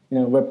 There's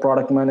web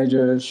product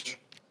managers.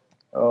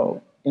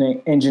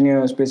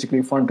 Engineers,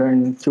 basically front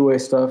end QA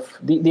stuff.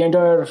 The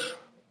entire,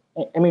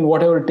 I mean,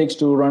 whatever it takes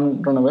to run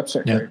a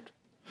website, right?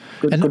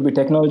 Could be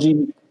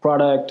technology,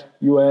 product,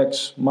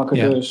 UX,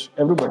 marketers,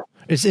 everybody.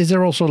 Is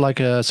there also like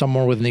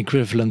someone with an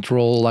equivalent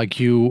role like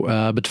you,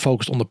 but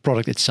focused on the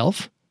product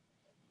itself?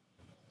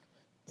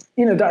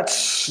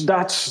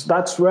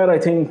 That's where I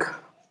think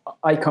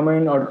I come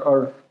in,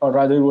 or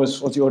rather, it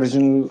was the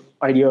original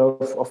idea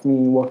of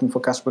me working for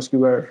Kaspersky,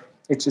 where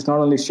it's not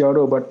only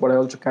CRO, but I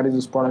also carry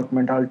this product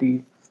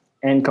mentality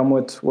and come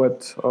with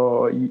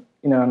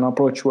an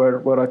approach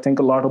where I think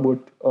a lot about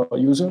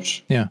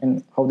users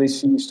and how they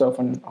see stuff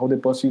and how they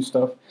perceive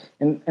stuff,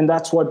 and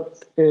that's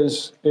what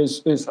is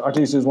at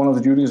least is one of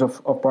the duties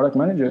of product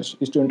managers,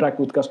 is to interact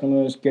with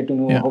customers, get to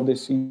know how they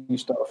see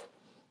stuff,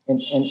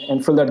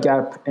 and fill that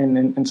gap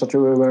in such a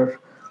way where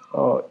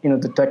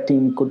the tech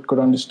team could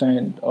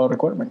understand our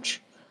requirements,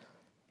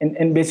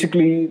 and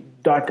basically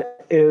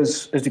that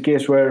is the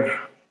case where.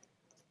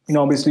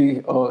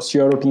 Obviously,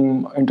 CRO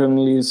team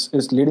internally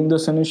is leading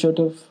this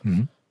initiative.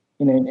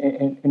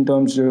 In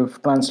terms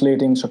of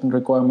translating certain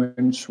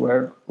requirements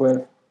where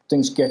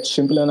things get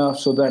simple enough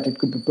so that it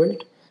could be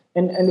built,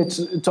 and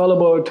it's all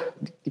about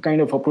the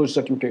kind of approach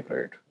that you take,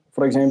 right?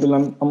 For example,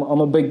 I'm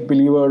a big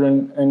believer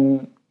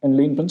in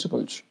lean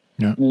principles,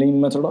 in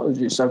lean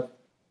methodologies.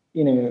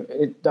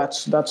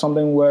 That's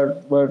something where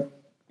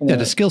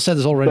the skill set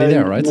is already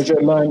there, right?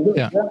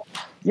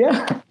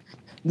 Yeah.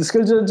 The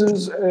skill set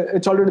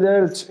it's already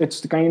there.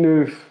 It's the kind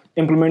of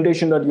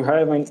implementation that you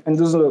have, and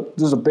this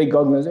is a big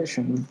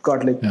organization. We've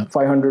got like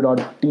 500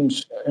 odd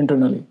teams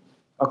internally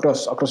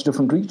across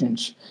different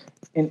regions,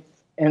 and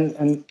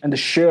the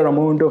sheer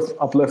amount of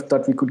uplift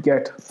that we could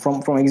get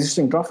from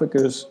existing traffic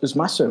is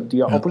massive.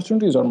 The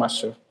opportunities are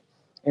massive,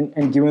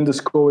 and given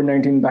this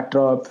COVID-19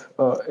 backdrop,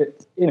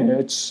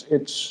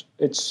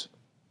 it's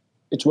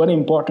very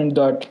important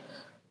that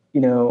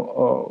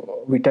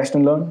we test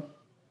and learn.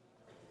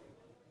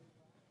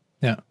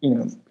 Yeah,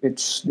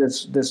 it's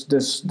there's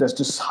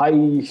this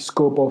high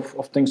scope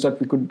of things that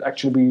we could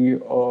actually be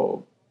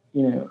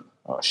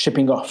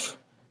shipping off.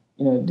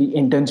 The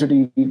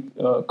intensity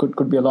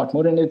could be a lot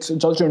more, and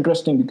it's also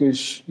interesting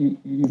because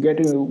you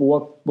get to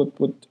work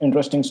with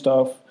interesting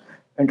stuff,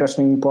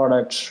 interesting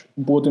products,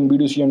 both in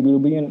B2C and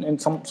B2B, and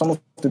some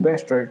of the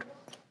best, right?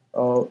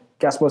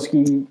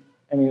 Kaspersky,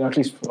 I mean, at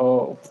least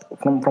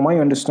from my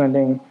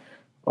understanding,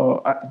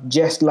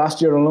 just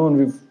last year alone,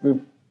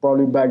 we've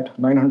probably bagged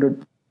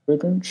 900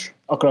 patents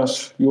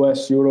across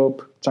US,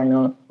 Europe,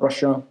 China,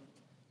 Russia.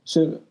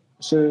 So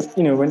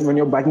when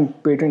you're backing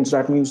patents,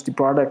 that means the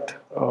product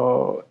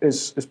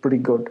is pretty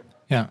good.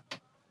 Yeah.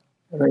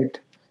 Right.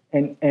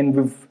 And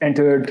we've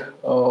entered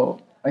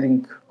I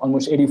think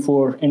almost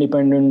 84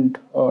 independent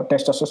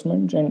test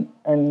assessments,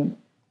 and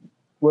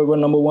we're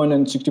number one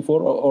in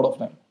 64 out of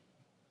them,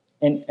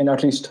 and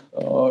at least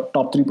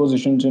top 3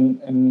 positions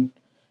in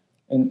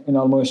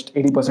almost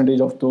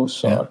 80% of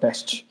those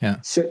tests. Yeah.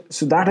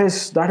 So that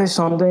is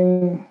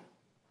something,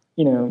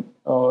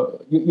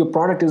 your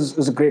product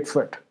is a great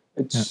fit.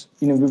 It's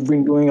we've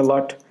been doing a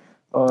lot,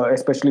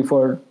 especially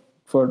for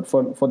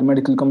the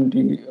medical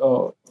community.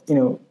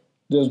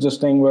 There's this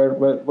thing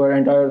where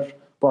entire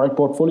product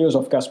portfolios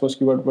of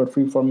Kaspersky were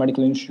free for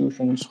medical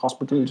institutions,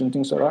 hospitals, and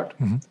things like that.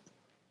 Mm-hmm.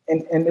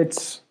 And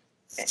it's,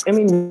 I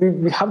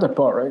mean, we have that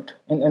power, right?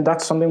 And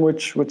that's something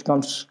which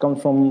comes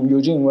from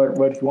Eugene, where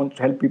he wants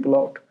to help people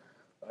out,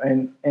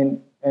 and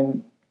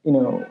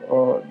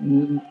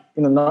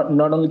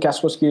not only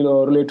Kaspersky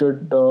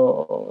related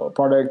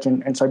products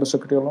and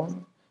cybersecurity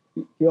alone.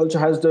 He also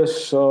has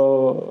this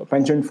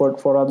penchant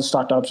for other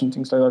startups and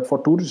things like that, for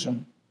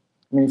tourism.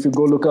 I mean, if you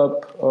go look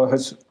up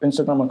his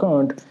Instagram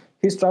account,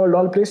 he's traveled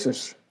all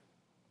places.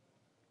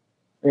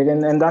 Right?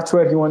 And that's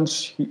where he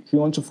wants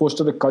to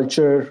foster the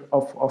culture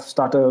of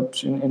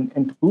startups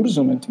in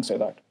tourism and things like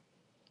that.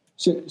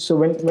 So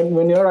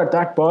when you're at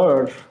that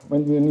power,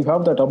 when you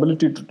have that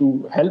ability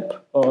to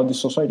help the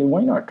society,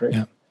 why not, right?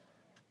 Yeah.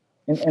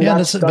 And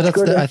that's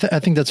good. I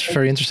think that's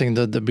very interesting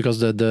because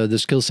the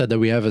skill set that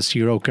we have as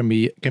CRO can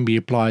be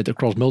applied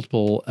across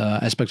multiple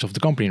aspects of the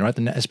company, right?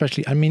 And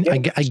especially, I mean,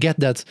 I get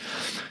that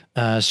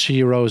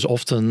CRO is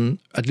often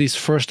at least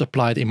first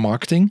applied in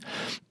marketing.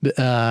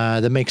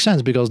 That makes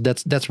sense because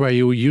that's where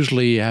you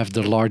usually have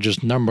the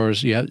largest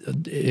numbers.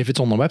 If it's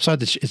on the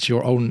website, it's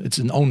your own. It's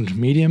an owned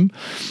medium,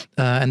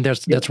 and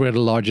that's where the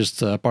largest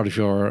part of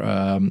your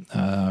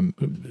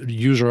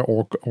user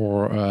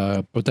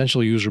or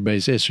potential user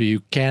base is. So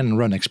you can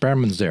run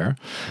experiments there.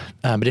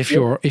 But if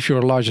you're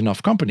a large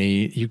enough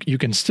company, you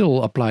can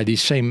still apply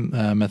these same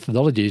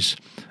methodologies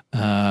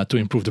to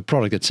improve the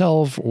product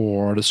itself,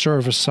 or the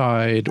service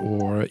side,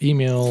 or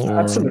email. Or,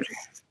 absolutely,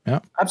 yeah,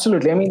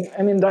 absolutely. I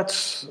mean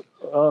that's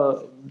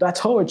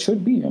how it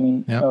should be. I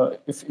mean,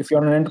 if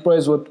you're an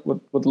enterprise with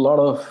a lot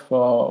of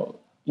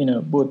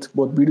both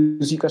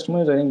B2C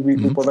customers, I think we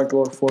protect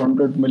over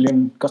 400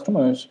 million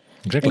customers.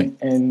 Exactly,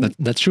 and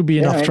that should be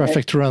enough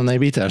traffic to run an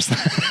A/B test.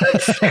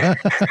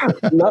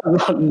 lot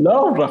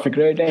of traffic,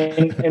 right?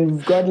 And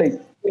we've got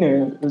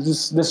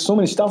there's so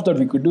many stuff that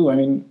we could do. I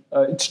mean,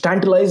 it's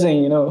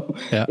tantalizing,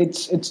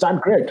 it's that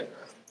great.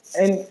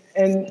 And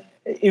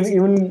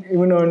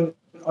even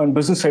on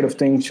business side of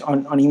things,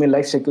 on email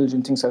life cycles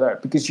and things like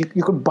that, because you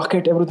could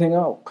bucket everything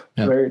up,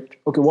 right?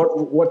 Okay,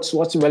 what's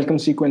the welcome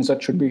sequence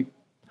that should be?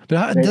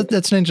 But right?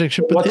 That's an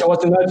interesting.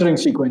 What's the nurturing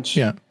sequence?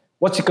 Yeah.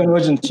 What's the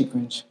conversion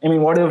sequence? I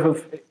mean, what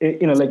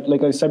if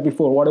like I said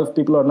before, what if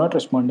people are not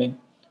responding?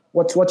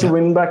 What's your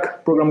win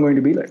back program going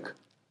to be like?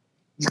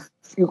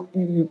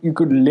 You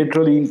could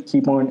literally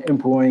keep on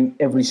improving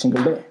every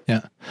single day.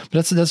 Yeah,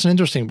 but that's an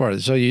interesting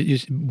part. So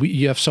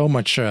you have so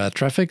much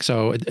traffic,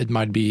 so it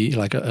might be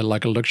like a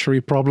luxury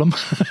problem.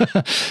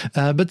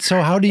 But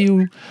so how do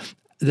you?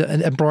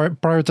 And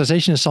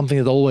prioritization is something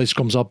that always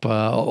comes up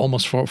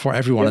almost for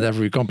everyone at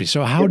every company.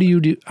 So how do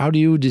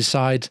you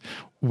decide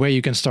where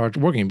you can start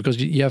working? Because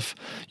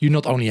you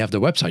not only have the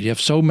website, you have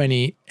so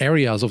many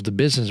areas of the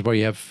business where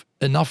you have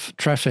enough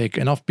traffic,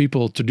 enough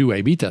people to do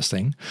A/B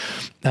testing.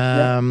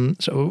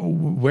 So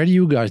where do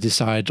you guys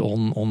decide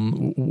on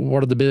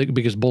what are the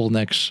biggest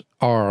bottlenecks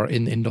are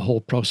in the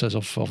whole process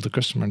of the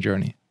customer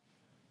journey?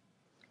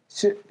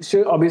 So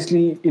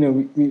obviously,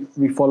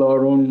 we follow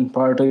our own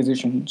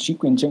prioritization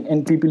sequencing,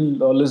 and people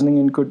listening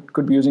in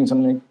could be using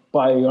something like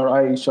Pi or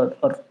ICE or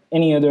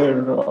any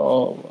other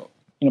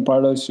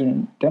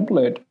prioritization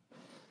template.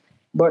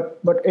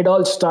 But it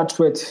all starts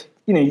with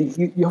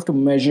you have to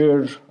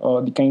measure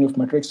the kind of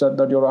metrics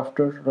that you're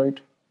after, right?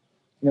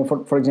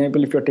 For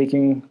example, if you're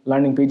taking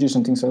landing pages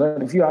and things like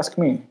that, if you ask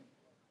me,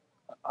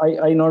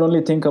 I not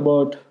only think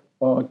about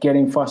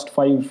getting first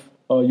 5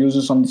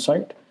 users on the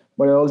site,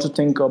 but I also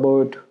think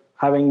about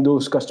having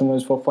those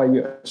customers for 5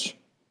 years.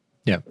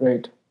 Yeah.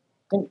 Right.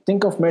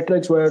 Think of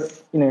metrics where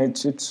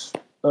it's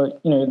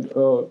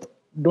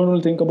don't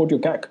only think about your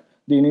CAC,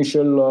 the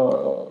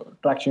initial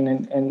traction,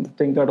 and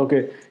think that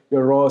okay,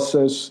 your ROAS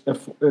is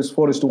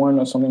 4:1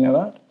 or something like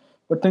that.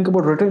 But think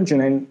about retention,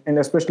 and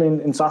especially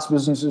in SaaS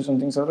businesses and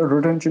things like that,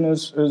 retention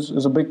is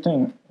a big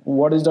thing.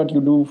 What is that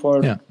you do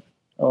for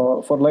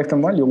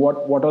lifetime value?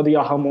 What are the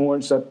aha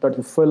moments that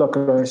you feel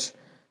across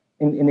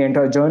in the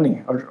entire journey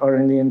or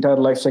in the entire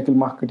life cycle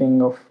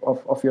marketing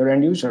of your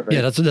end user? Right?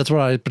 Yeah, that's what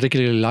I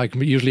particularly like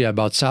usually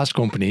about SaaS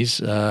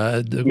companies.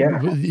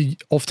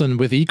 Often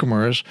with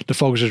e-commerce, the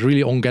focus is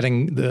really on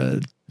getting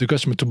the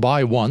customer to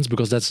buy once,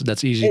 because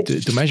that's easy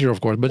to measure,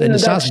 of course. But in the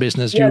SaaS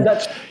business,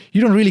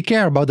 you don't really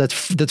care about that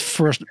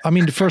first. I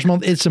mean, the first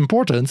month it's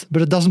important,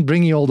 but it doesn't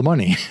bring you all the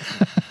money.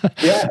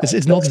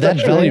 It's not that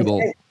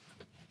valuable.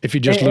 If you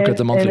just look at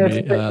the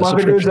monthly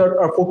marketers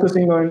are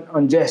focusing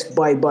on just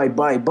buy,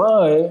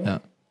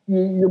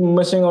 you're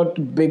missing out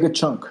a bigger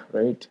chunk,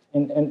 right?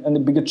 And the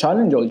bigger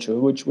challenge also,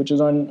 which is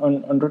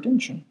on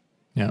retention.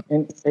 Yeah.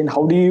 And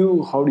how do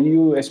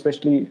you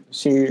especially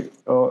say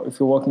if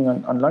you're working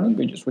on landing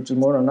pages, which is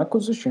more on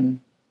acquisition,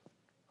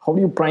 how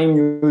do you prime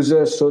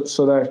users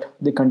so that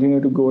they continue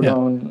to go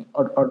down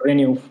or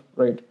renew,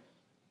 right?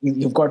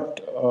 You've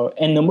got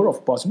n number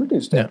of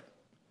possibilities there. Yeah.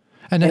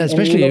 And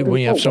especially when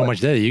you have so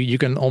much data, you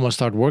can almost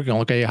start working on,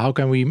 okay, how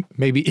can we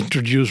maybe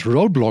introduce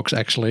roadblocks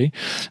actually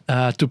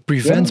to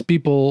prevent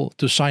people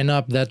to sign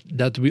up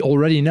that we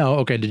already know,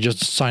 okay, they're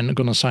just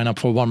going to sign up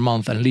for 1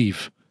 month and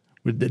leave.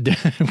 We're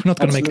not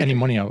going to make any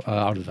money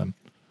out of them.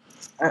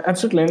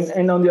 Absolutely.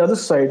 And on the other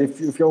side,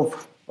 if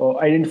you've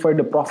identified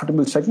a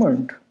profitable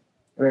segment,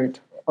 right,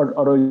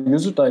 or a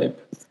user type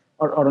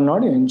or an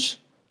audience,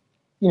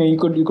 you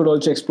could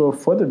also explore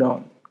further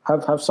down,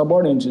 have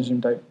sub-audiences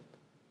in type.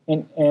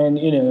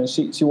 And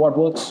see what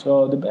works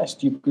the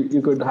best.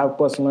 You could have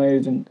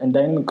personalized and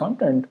dynamic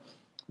content,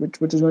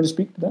 which is going to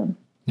speak to them.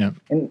 Yeah.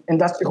 And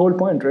that's the whole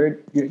point, right?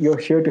 You're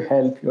here to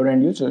help your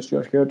end users.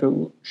 You're here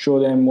to show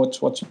them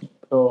what's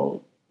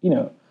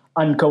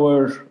uncover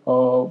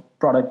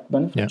product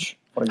benefits. Yeah.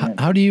 For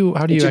example. How do you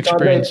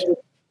experience?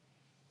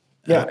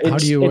 How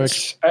do you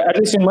at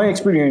least in my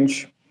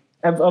experience,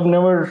 I've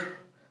never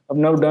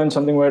done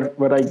something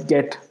where I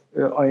get.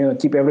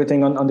 Keep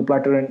everything on the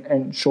platter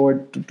and show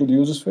it to the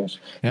user's face,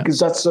 because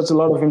that's a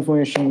lot of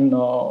information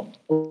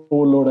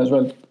overload as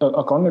well,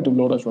 a cognitive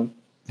load as well.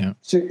 Yeah.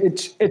 So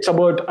it's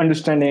about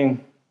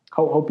understanding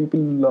how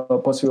people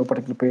perceive a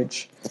particular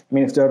page. I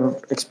mean, if they're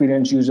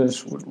experienced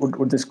users,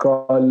 would they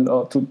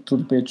scroll through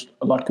the page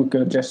a lot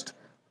quicker, just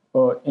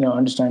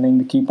understanding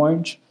the key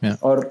points, Yeah.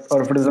 or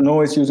if it is a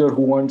novice user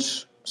who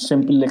wants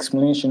simple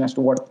explanation as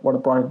to what a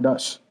product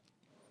does.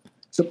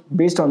 So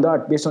based on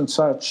that, based on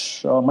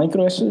such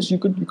micro essays, you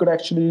could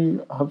actually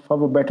have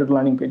a better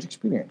landing page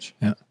experience,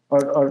 Yeah.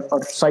 or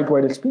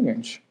site-wide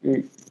experience.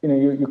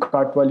 Your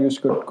cart values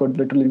could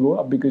literally go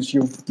up because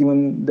you've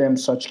given them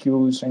such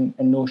cues and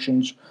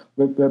notions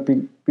where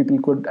people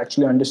could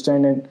actually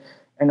understand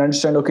and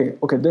understand. Okay,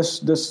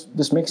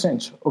 this makes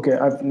sense. Okay,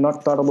 I've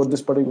not thought about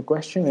this particular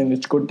question, and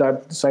it's good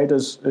that the site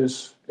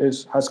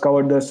has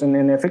covered this in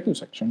an FAQ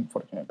section,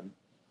 for example.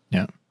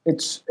 Yeah.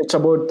 It's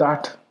about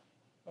that.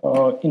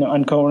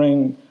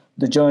 Uncovering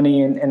the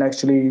journey and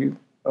actually,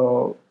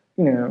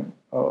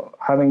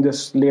 having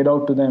this laid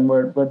out to them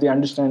where they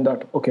understand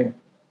that, okay,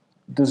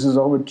 this is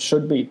how it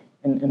should be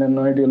in an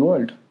ideal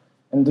world,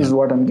 and this is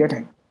what I'm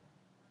getting.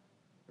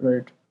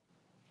 Right.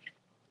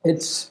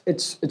 It's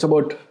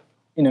about,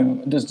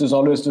 there's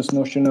always this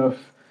notion of,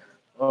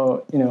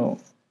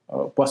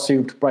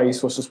 perceived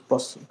price versus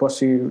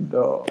perceived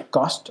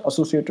cost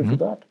associated with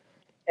that.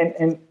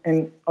 And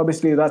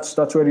obviously that's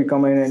where you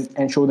come in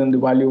and show them the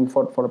value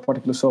for a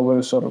particular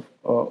service or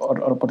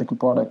a particular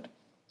product,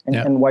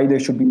 and why they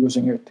should be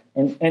using it.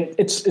 And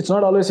it's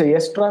not always a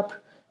yes trap,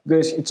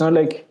 because it's not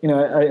like,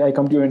 I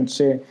come to you and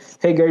say,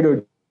 hey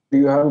Guido, do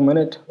you have a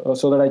minute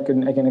so that I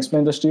can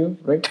explain this to you,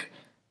 right?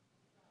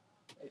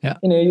 Yeah.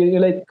 You're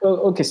like,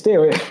 oh, okay, stay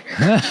away.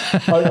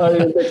 or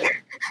you're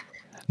like,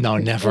 no,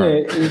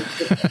 never.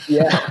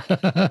 Yeah.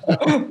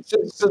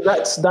 so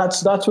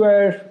that's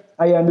where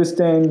I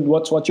understand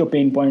what's your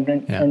pain point,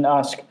 and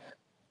ask,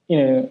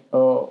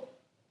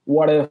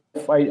 what if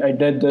I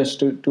did this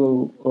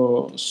to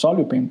solve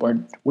your pain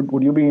point?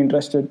 Would you be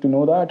interested to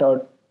know that,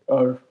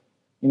 or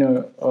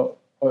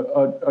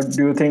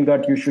do you think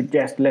that you should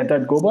just let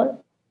that go by?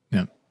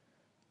 Yeah.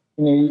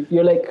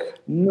 You're like,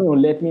 no,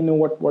 let me know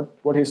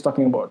what he's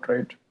talking about,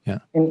 right? Yeah.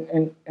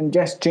 And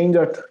just change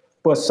that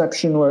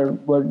perception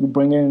where you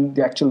bring in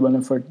the actual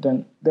benefit,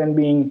 than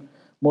being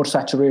more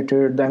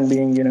saturated, than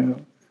being,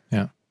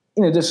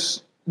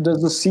 there's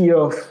a sea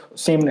of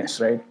sameness,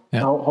 right?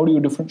 Yeah. How do you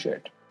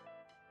differentiate?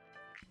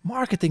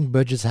 Marketing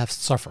budgets have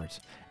suffered,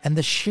 and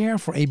the share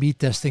for A/B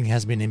testing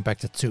has been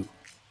impacted too.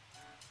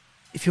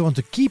 If you want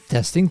to keep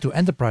testing to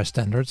enterprise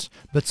standards,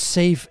 but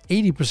save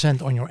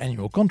 80% on your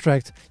annual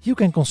contract, you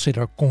can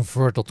consider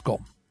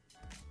Convert.com.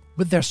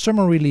 With their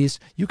summer release,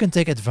 you can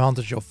take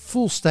advantage of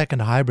full stack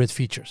and hybrid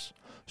features,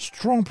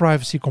 strong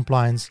privacy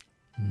compliance,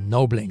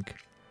 no blink,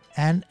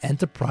 and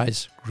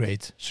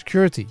enterprise-grade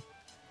security.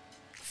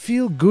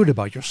 Feel good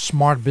about your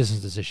smart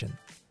business decision.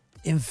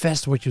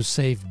 Invest what you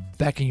save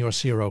back in your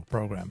CRO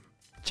program.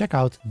 Check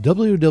out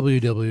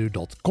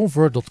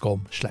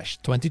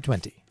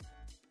www.convert.com/2020.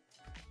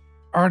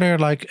 Are there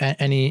like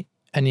any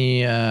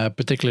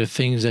particular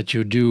things that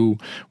you do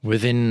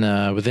within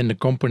the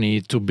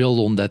company to build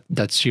on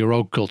that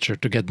CRO culture,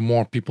 to get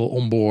more people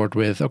on board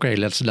with, okay,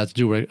 let's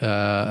do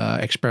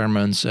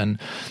experiments and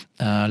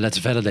let's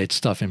validate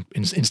stuff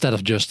instead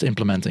of just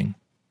implementing?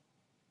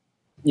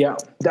 Yeah,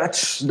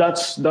 that's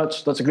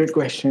a great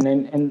question,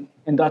 and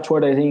that's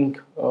what I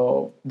think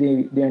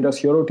the entire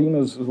CRO team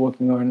is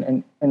working on,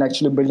 and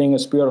actually building a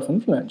sphere of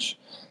influence.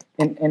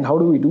 And how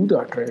do we do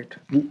that, right?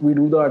 We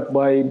do that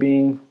by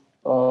being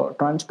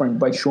transparent,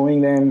 by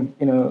showing them,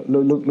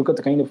 look at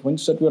the kind of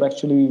wins that we're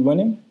actually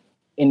winning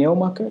in your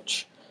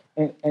markets,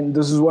 and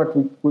this is what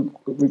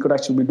we could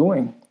actually be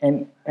doing,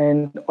 and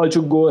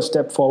also go a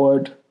step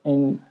forward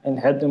and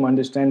help them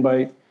understand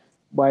by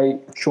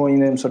showing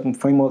them certain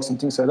frameworks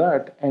and things like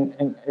that,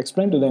 and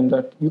explain to them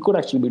that you could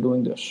actually be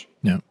doing this.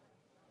 Yeah.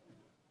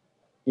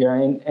 Yeah,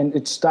 and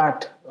it's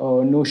that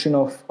notion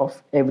of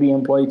every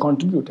employee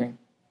contributing,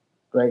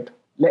 right?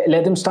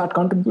 Let them start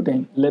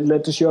contributing.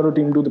 Let the CRO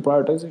team do the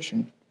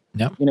prioritization.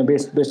 Yeah.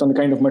 Based on the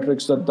kind of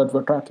metrics that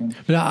we're tracking.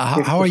 But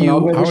how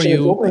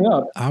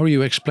are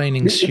you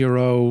explaining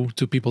CRO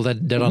to people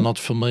that are not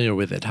familiar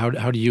with it? How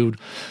do you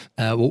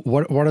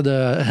what are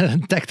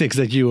the tactics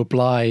that you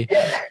apply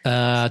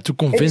to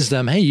convince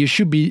them? Hey, you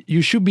should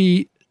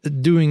be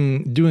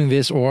doing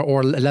this,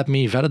 or let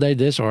me validate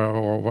this,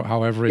 or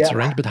however it's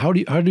arranged. But how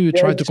do you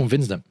try to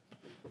convince them?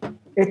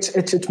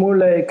 It's more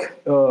like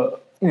a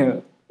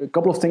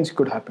couple of things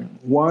could happen.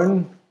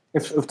 One,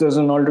 if there's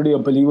already a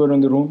believer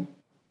in the room,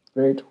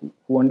 right,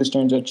 who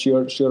understands that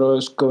CRO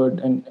is good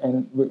and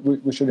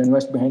we should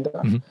invest behind that.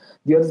 Mm-hmm.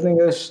 The other thing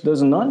is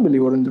there's a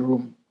non-believer in the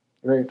room,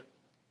 right?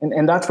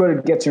 And that's where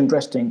it gets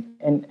interesting.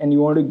 And you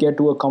want to get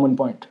to a common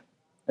point,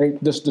 right?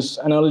 This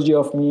analogy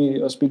of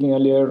me speaking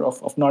earlier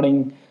of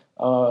nodding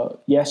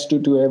yes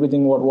to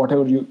everything,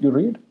 whatever you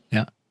read.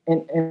 Yeah.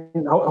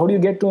 And how do you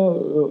get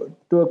to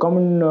a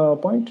common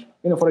point?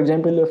 For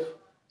example,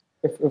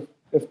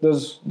 if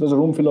there's a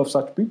room full of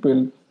such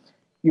people,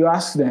 you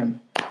ask them,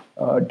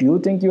 do you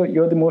think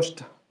you're the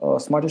most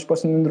smartest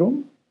person in the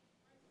room?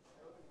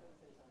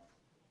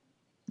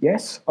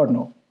 Yes or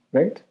no,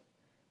 right?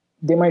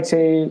 They might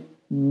say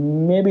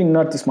maybe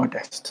not the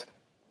smartest,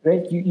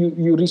 right?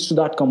 You reach to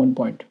that common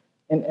point.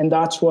 And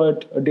that's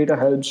what data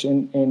helps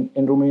in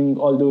removing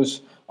all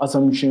those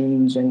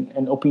assumptions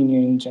and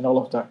opinions and all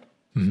of that.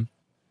 Mm-hmm.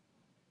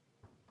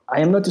 I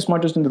am not the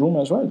smartest in the room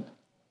as well.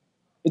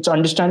 It's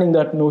understanding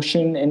that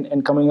notion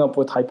and coming up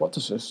with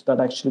hypotheses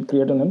that actually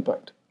create an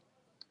impact.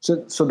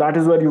 So that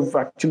is where you've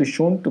actually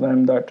shown to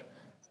them that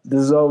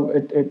this is how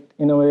it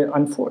in a way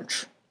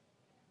unfolds.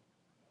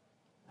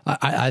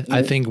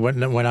 I think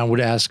when I would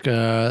ask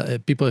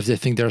people if they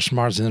think they're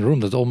smart in the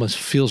room, that almost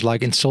feels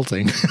like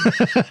insulting.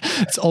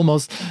 It's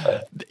almost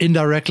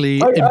indirectly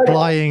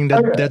implying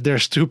that they're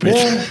stupid.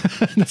 Yeah.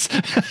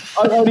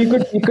 or you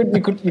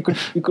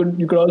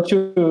could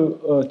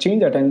also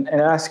change that and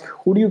ask,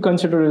 who do you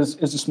consider is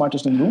the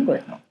smartest in the room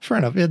right now? Fair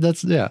enough.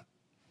 Yeah.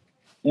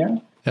 Yeah.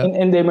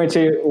 And they might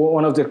say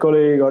one of their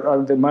colleague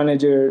or their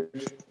manager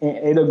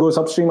either goes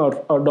upstream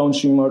or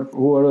downstream, or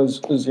whoever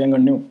is young or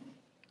new.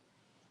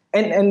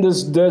 And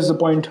there's the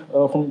point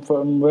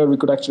from where we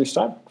could actually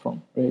start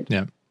from, right?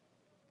 Yeah.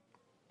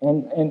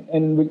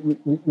 And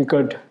we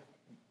could,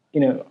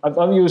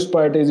 I've used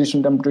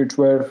prioritization templates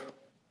where,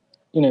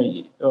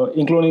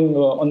 including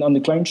on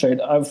the client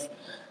side, I've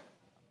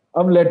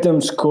let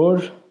them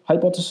score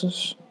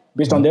hypotheses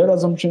based on their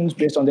assumptions,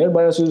 based on their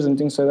biases and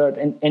things like that,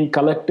 and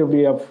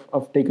collectively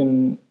I've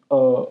taken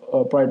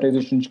a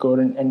prioritization score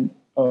and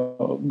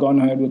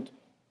gone ahead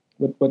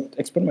with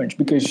experiments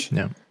because.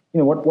 Yeah.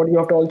 What you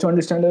have to also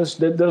understand is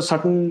that there are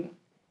certain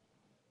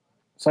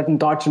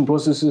thoughts and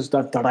processes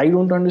that I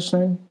don't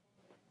understand.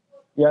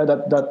 Yeah,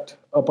 that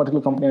a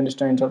particular company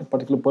understands, or a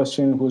particular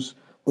person who's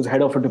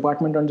head of a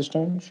department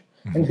understands,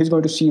 and he's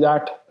going to see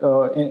that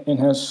in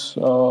his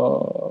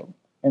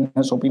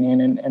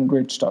opinion and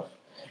great stuff.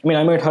 I mean,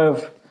 I might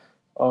have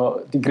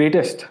the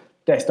greatest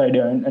test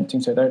idea and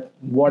things like that.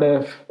 What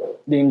if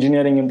the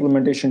engineering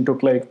implementation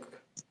took 10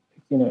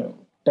 or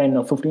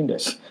 15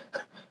 days?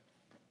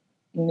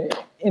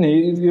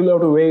 You'll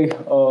have to weigh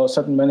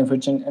certain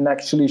benefits and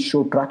actually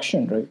show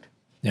traction, right?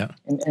 Yeah.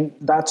 And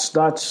that's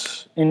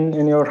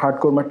in your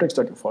hardcore metrics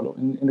that you follow,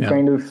 in the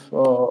kind of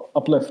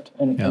uplift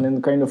and in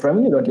the kind of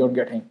revenue that you're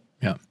getting.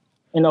 Yeah.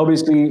 And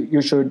obviously,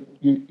 you should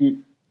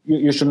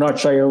not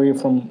shy away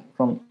from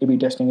A/B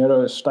testing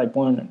errors, type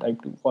 1 and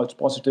type 2, false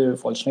positive,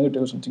 false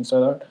negatives, and things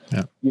like that.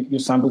 Yeah. Your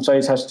sample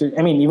size has to.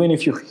 I mean, even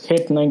if you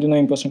hit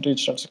 99%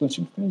 statistical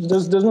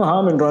significance, there's no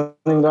harm in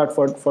running that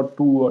for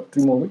 2 or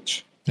 3 more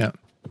weeks. Yeah.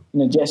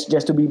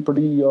 Just to be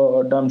pretty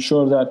damn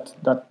sure that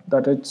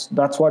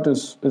that's what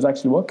is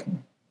actually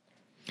working.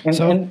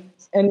 And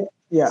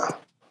yeah.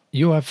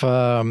 You have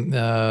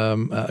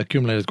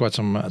accumulated quite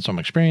some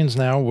experience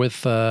now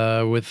with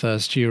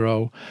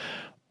Stiro.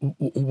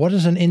 What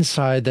is an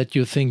insight that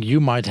you think you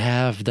might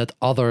have that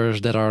others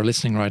that are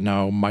listening right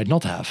now might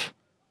not have?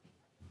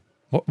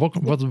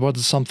 What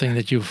is something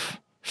that you've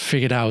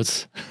figured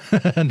out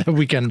that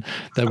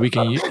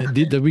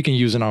we can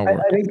use in our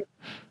work?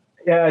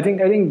 I think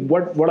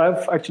what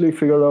I've actually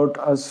figured out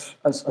as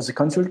a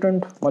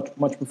consultant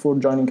much before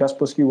joining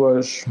Kaspersky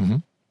was,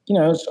 I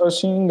was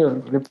seeing a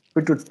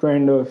repeated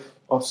trend of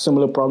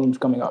similar problems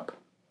coming up,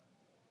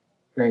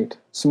 right?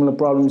 Similar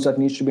problems that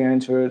needs to be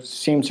answered,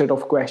 same set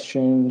of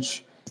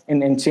questions,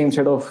 and same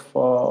set of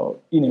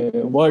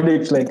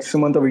verdicts like,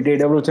 Sumanta, we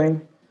did everything.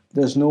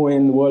 There's no way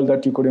in the world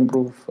that you could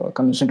improve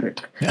conversion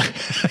rate.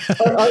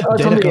 or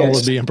Data can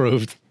always be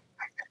improved.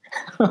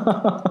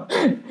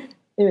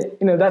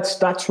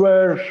 That's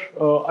where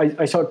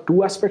I saw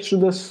 2 aspects to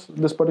this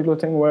particular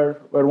thing. Where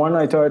one,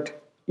 I thought,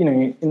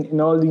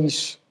 in all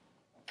these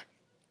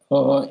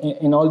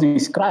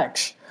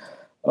cracks,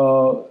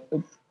 there's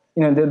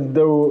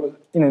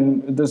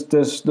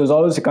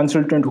always a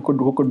consultant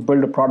who could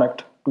build a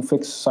product to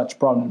fix such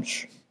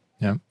problems.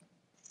 Yeah,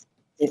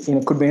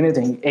 it could be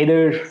anything.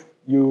 Either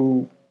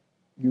you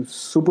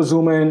super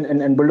zoom in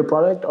and build a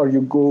product, or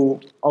you go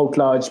out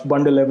large,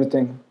 bundle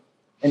everything,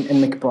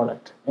 and make a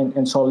product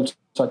and solve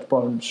such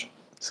problems.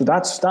 So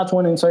that's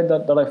one insight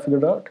that I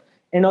figured out.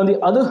 And on the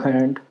other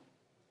hand,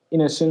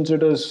 since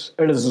it is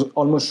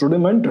almost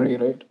rudimentary,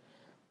 right?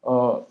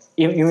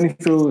 Even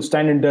if you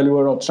stand and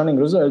deliver outstanding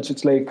results,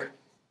 it's like,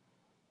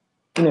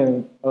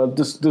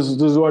 this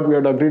is what we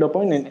had agreed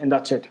upon, and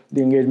that's it.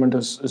 The engagement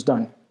is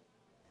done.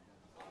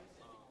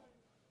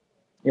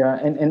 Yeah,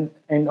 and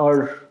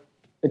or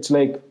it's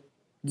like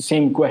the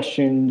same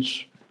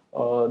questions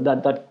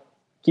that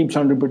keeps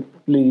on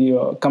repeatedly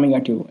coming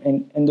at you,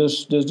 and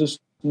there's this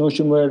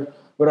notion where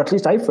at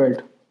least I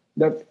felt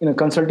that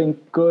consulting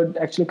could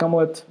actually come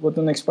with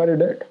an expiry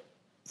date.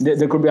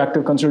 There could be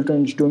active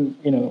consultants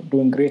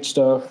doing great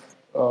stuff,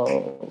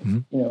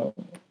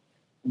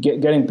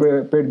 getting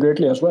paid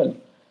greatly as well.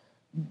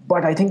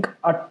 But I think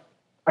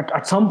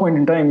at some point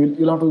in time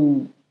you'll have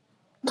to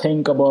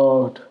think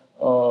about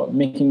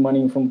making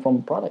money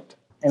from product.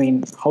 I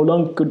mean, how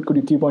long could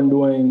you keep on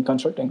doing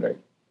consulting, right?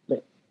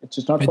 It's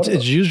just not.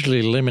 It's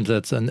usually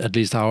limited, and at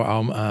least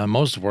how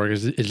most work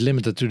is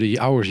limited to the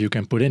hours you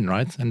can put in,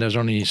 right? And there's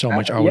only so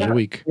much hours a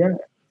week. Yeah,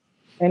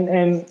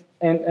 and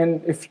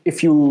and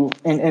if you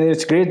and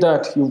it's great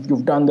that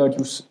you've done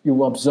that.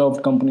 You've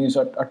observed companies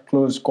at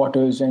close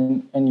quarters,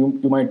 and you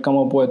might come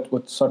up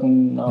with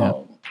certain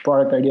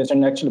product ideas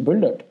and actually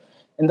build it,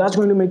 and that's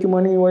going to make you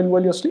money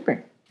while you're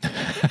sleeping.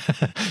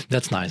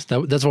 That's nice.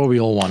 That's what we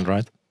all want,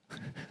 right?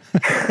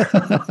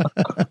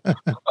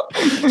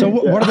 So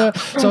what are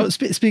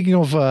speaking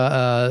of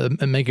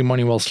making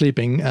money while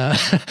sleeping,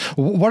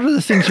 what are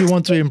the things you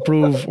want to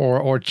improve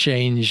or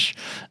change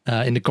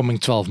in the coming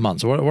 12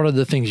 months? What are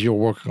the things you're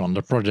working on,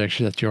 the projects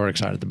that you're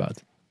excited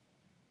about?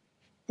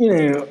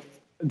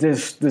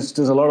 There's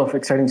a lot of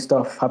exciting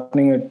stuff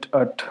happening at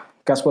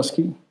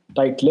Kaspersky,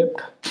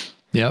 tight-lipped.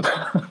 Yeah.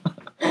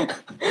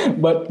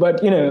 but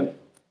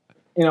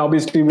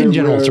obviously in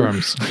general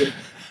terms.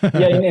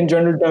 in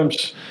general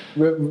terms,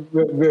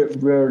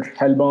 we're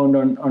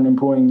hellbound on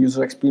improving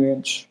user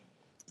experience.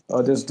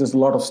 There's a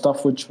lot of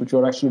stuff which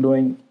we're actually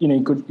doing.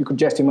 You could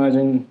just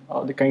imagine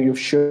the kind of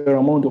sheer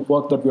amount of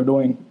work that we're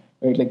doing,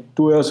 right? Like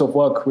 2 years of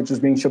work which is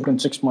being shipped in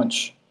 6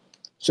 months.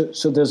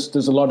 So there's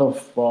a lot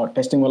of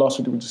testing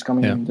velocity which is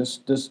coming in. There's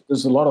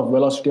a lot of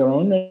velocity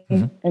around,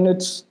 and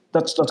that's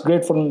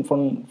great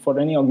for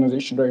any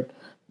organization, right?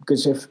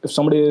 Because if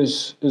somebody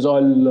is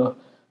all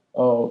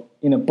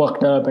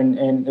perked up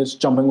and is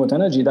jumping with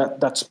energy,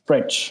 that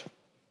spreads.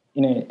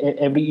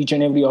 Each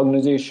and every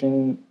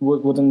organization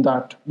within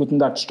that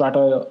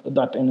strata,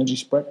 that energy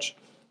spreads,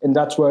 and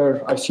that's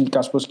where I see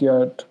Kaspersky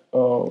at.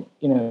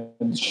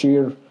 The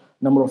sheer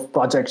number of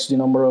projects, the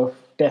number of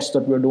tests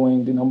that we're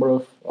doing, the number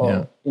of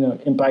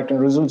impact and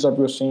results that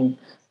we're seeing,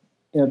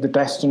 the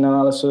test and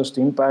analysis,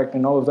 the impact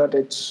and all of that.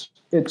 It's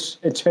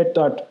hit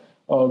at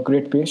a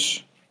great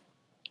pace,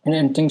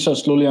 and things are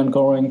slowly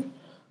uncovering.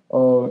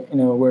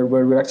 Where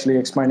we're actually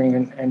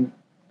expanding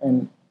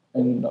and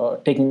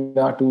taking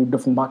that to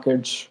different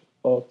markets,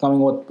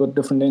 coming with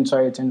different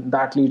insights, and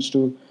that leads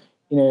to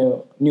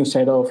new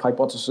set of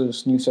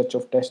hypotheses, new sets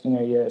of testing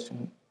ideas,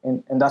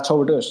 and that's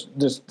how it is.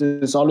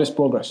 There's always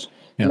progress,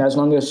 and as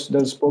long as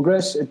there's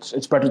progress,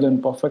 it's better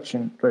than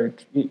perfection, right?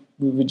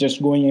 We're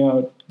just going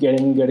out,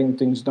 getting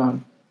things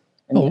done.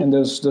 And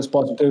there's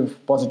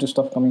positive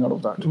stuff coming out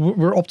of that.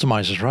 We're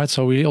optimizers, right?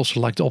 So we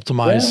also like to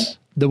optimize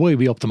the way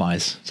we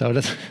optimize. So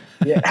that's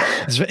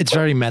it's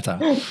very meta.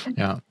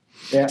 Yeah.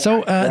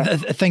 So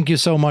thank you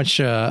so much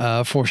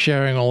for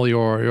sharing all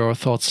your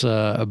thoughts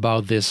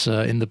about this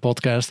in the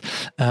podcast.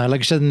 Like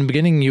I said in the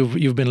beginning,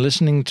 you've been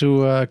listening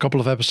to a couple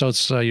of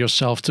episodes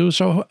yourself too.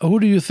 So who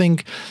do you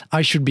think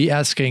I should be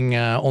asking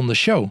on the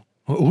show?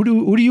 Who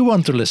do you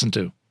want to listen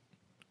to?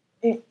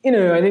 I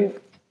think.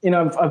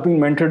 I've been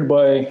mentored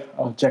by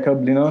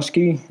Jacob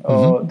Linarski.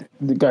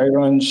 The guy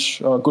runs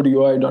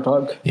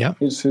goodui.org. Yeah,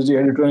 he's the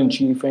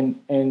editor-in-chief,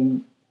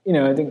 and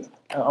I think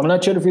I'm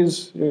not sure if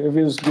he's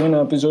doing an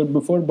episode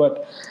before,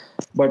 but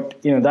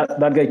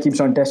that guy keeps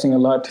on testing a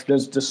lot.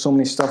 There's just so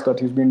many stuff that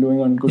he's been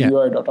doing on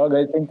goodui.org.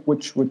 I think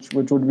which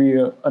would be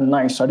a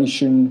nice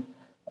addition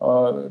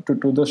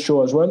to this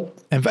show as well.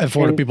 And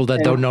for the people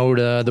that don't know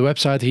the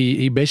website,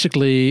 he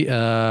basically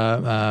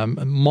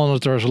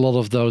monitors a lot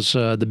of those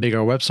the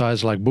bigger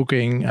websites like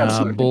Booking,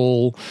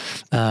 Bol,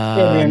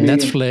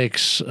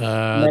 Netflix.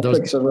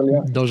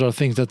 Those are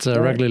things that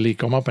regularly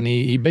come up, and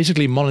he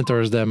basically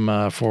monitors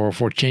them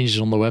for changes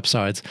on the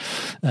website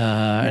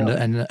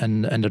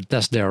and the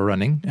tests they are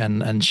running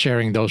and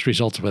sharing those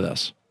results with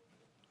us.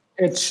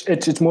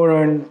 It's more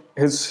on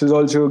his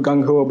also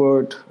gung ho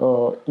about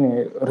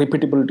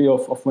repeatability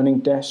of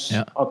winning tests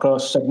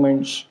across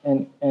segments,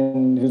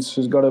 and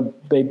he's got a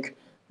big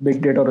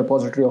data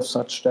repository of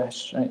such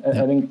tests.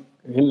 I think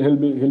he'll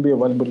be a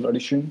valuable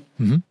addition.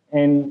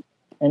 And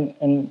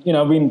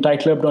I've been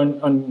tight-lipped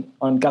on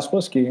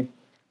Kaspersky,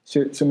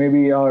 so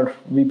maybe our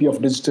VP of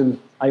Digital,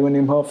 Ivan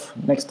Imhoff,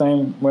 next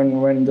time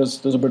when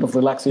there's a bit of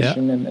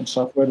relaxation and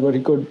stuff where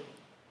he could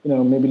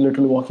maybe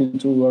literally walk you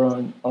through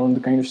around the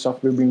kind of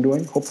stuff we've been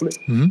doing, hopefully.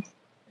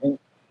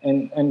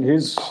 And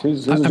his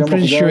I'm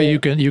pretty sure you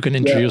can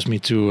introduce me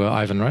to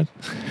Ivan, right?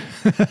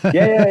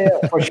 yeah,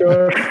 for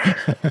sure.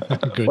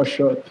 Good. For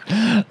sure.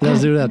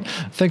 Let's do that.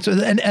 Thanks.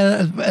 And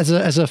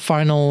as a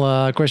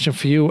final question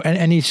for you,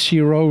 any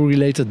CRO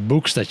related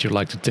books that you'd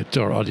like to tip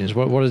to our audience?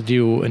 What did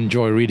you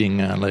enjoy reading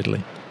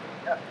lately?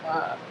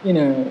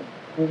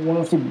 One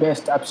of the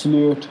best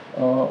absolute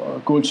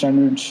gold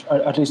standards,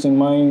 at least in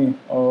my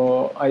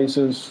eyes,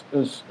 is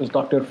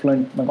Dr.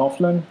 Flint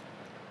McLaughlin.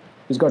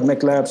 He's got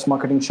McLabs,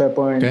 Marketing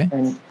SharePoint,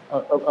 and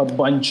a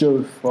bunch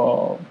of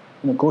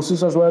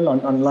courses as well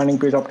on landing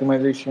page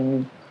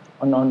optimization,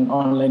 on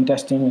online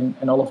testing,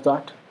 and all of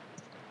that.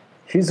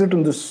 He's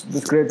written this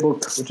great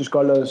book, which is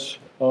called as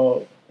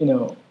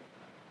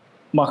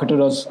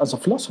Marketer as a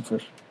Philosopher.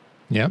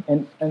 Yeah.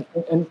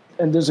 And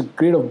there's a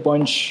great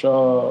bunch.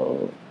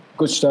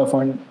 Good stuff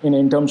on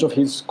in terms of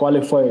his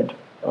qualified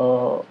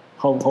how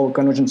a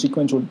conversion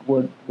sequence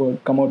would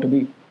come out to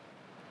be.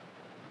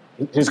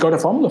 He's got a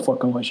formula for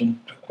conversion,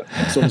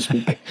 so to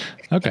speak.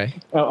 Okay.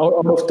 Out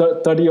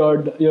of 30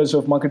 odd years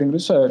of marketing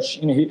research,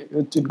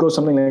 it goes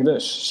something like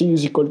this: C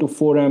is equal to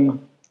 4M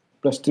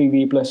plus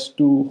 3v plus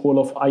 2 whole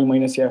of I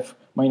minus f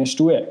minus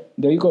 2a.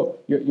 There you go.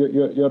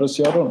 You're a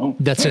CRO now.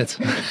 That's it.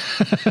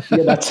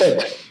 Yeah, that's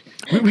it.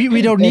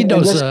 We don't need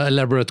those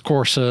elaborate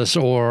courses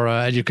or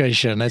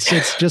education.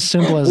 It's just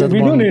simple as that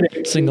one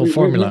single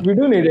formula. We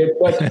do need it,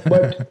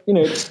 but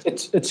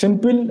it's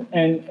simple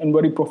and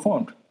very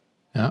profound.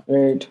 Yeah.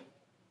 Right.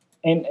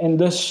 And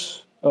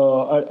this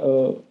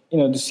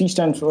the C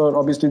stands for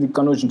obviously the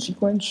conversion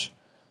sequence.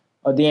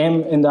 The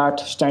M in that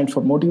stands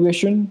for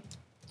motivation.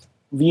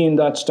 V in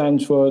that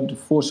stands for the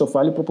force of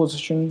value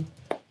proposition.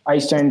 I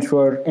stands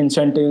for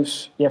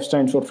incentives. F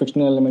stands for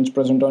frictional elements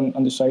present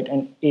on the site,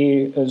 and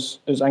A is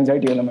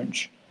anxiety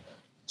elements.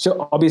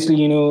 So obviously,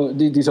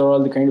 these are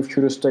all the kind of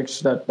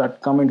heuristics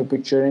that come into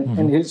picture,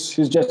 and he's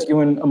just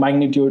given a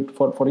magnitude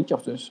for each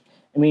of this.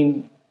 I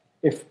mean,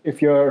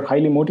 if you're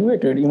highly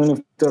motivated, even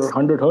if there are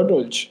 100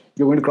 hurdles,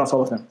 you're going to cross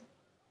all of them,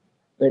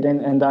 right?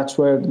 And that's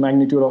where the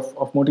magnitude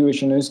of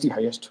motivation is the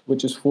highest,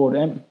 which is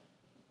 4M.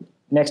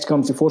 Next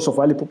comes the force of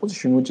value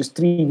proposition, which is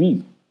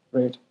 3V.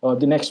 Right,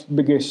 the next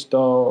biggest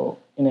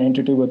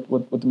entity with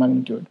the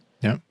magnitude.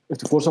 Yeah. If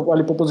the force of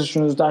value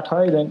proposition is that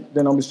high,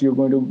 then obviously you're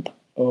going to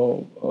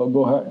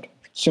go ahead.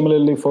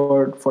 Similarly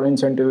for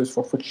incentives,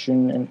 for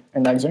friction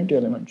and anxiety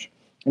elements.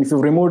 And if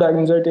you've removed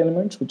anxiety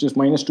elements, which is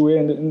minus 2a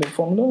in the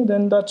formula,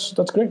 then that's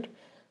great.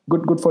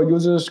 Good for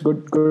users,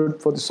 good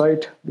for the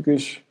site,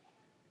 because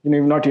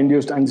you've not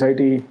induced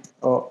anxiety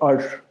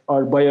or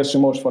buyer's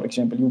remorse, for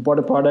example. You bought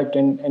a product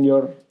and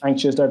you're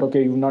anxious that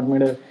you've not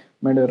made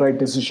a right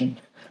decision.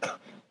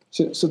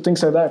 So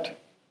things like that.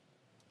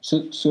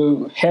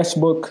 So Hess'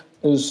 book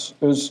is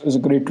a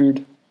great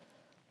read,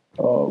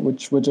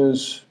 which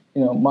is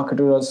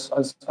marketed as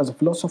a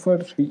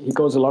philosopher. He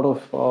covers a lot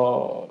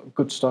of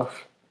good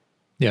stuff.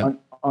 Yeah.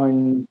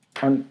 On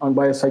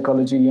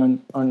biopsychology,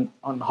 on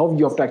how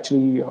you have to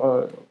actually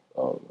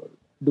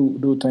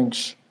do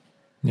things.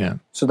 Yeah.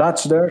 So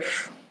that's there.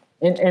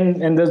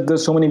 And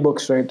there's so many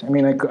books, right? I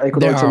mean, I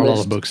could there also are a list,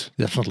 lot of books,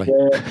 definitely.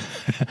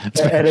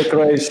 Eric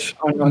Rice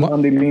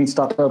on the lean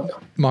startup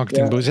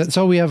marketing books.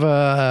 So we have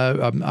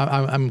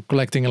I'm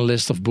collecting a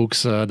list of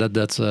books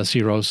that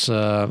Ciro's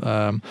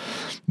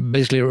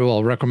basically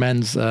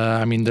recommends.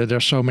 I mean,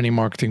 there's so many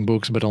marketing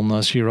books, but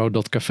on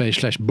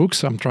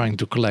Ciro.cafe/books, I'm trying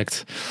to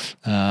collect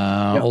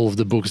all of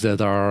the books that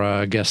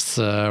our guests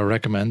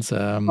recommend.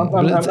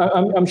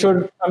 I'm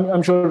sure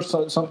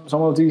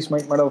some of these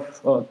might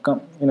have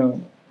come,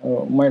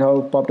 might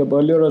have popped up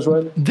earlier as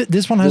well.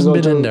 This one hasn't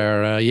been in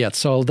there yet,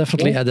 so I'll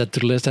definitely add that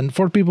to the list. And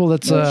for people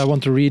that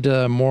want to read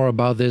more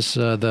about this,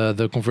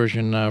 the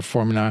conversion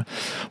formula,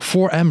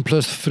 4M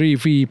plus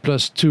 3V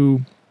plus 2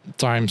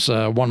 times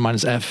 1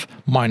 minus F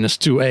minus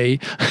 2A.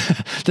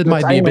 That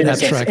might be a bit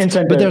abstract,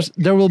 but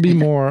there will be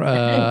more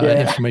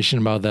information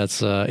about that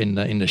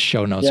in the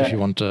show notes if you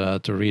want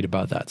to read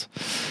about that.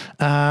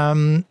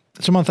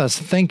 Sumantha,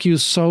 thank you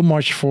so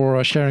much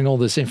for sharing all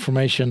this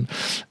information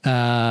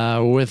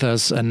with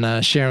us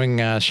and sharing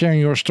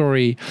your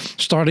story,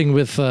 starting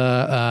with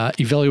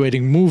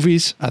evaluating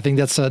movies. I think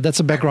that's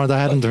a background I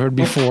hadn't heard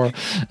before.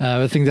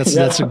 I think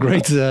that's a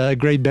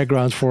great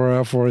background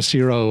for a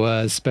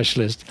Ciro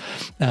specialist.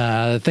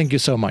 Thank you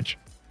so much.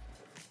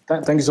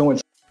 Thank you so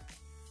much.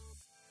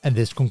 And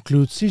this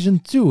concludes Season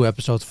 2,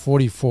 Episode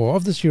 44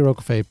 of the Ciro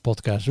Cafe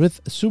podcast with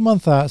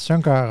Sumantha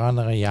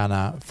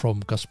Sankaranarayana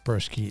from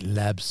Kaspersky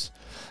Labs.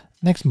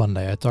 Next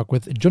Monday, I talk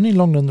with Johnny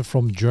Longden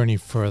from Journey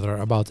Further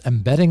about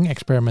embedding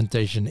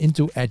experimentation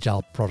into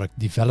agile product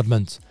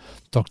development.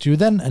 Talk to you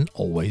then, and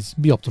always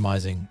be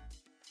optimizing.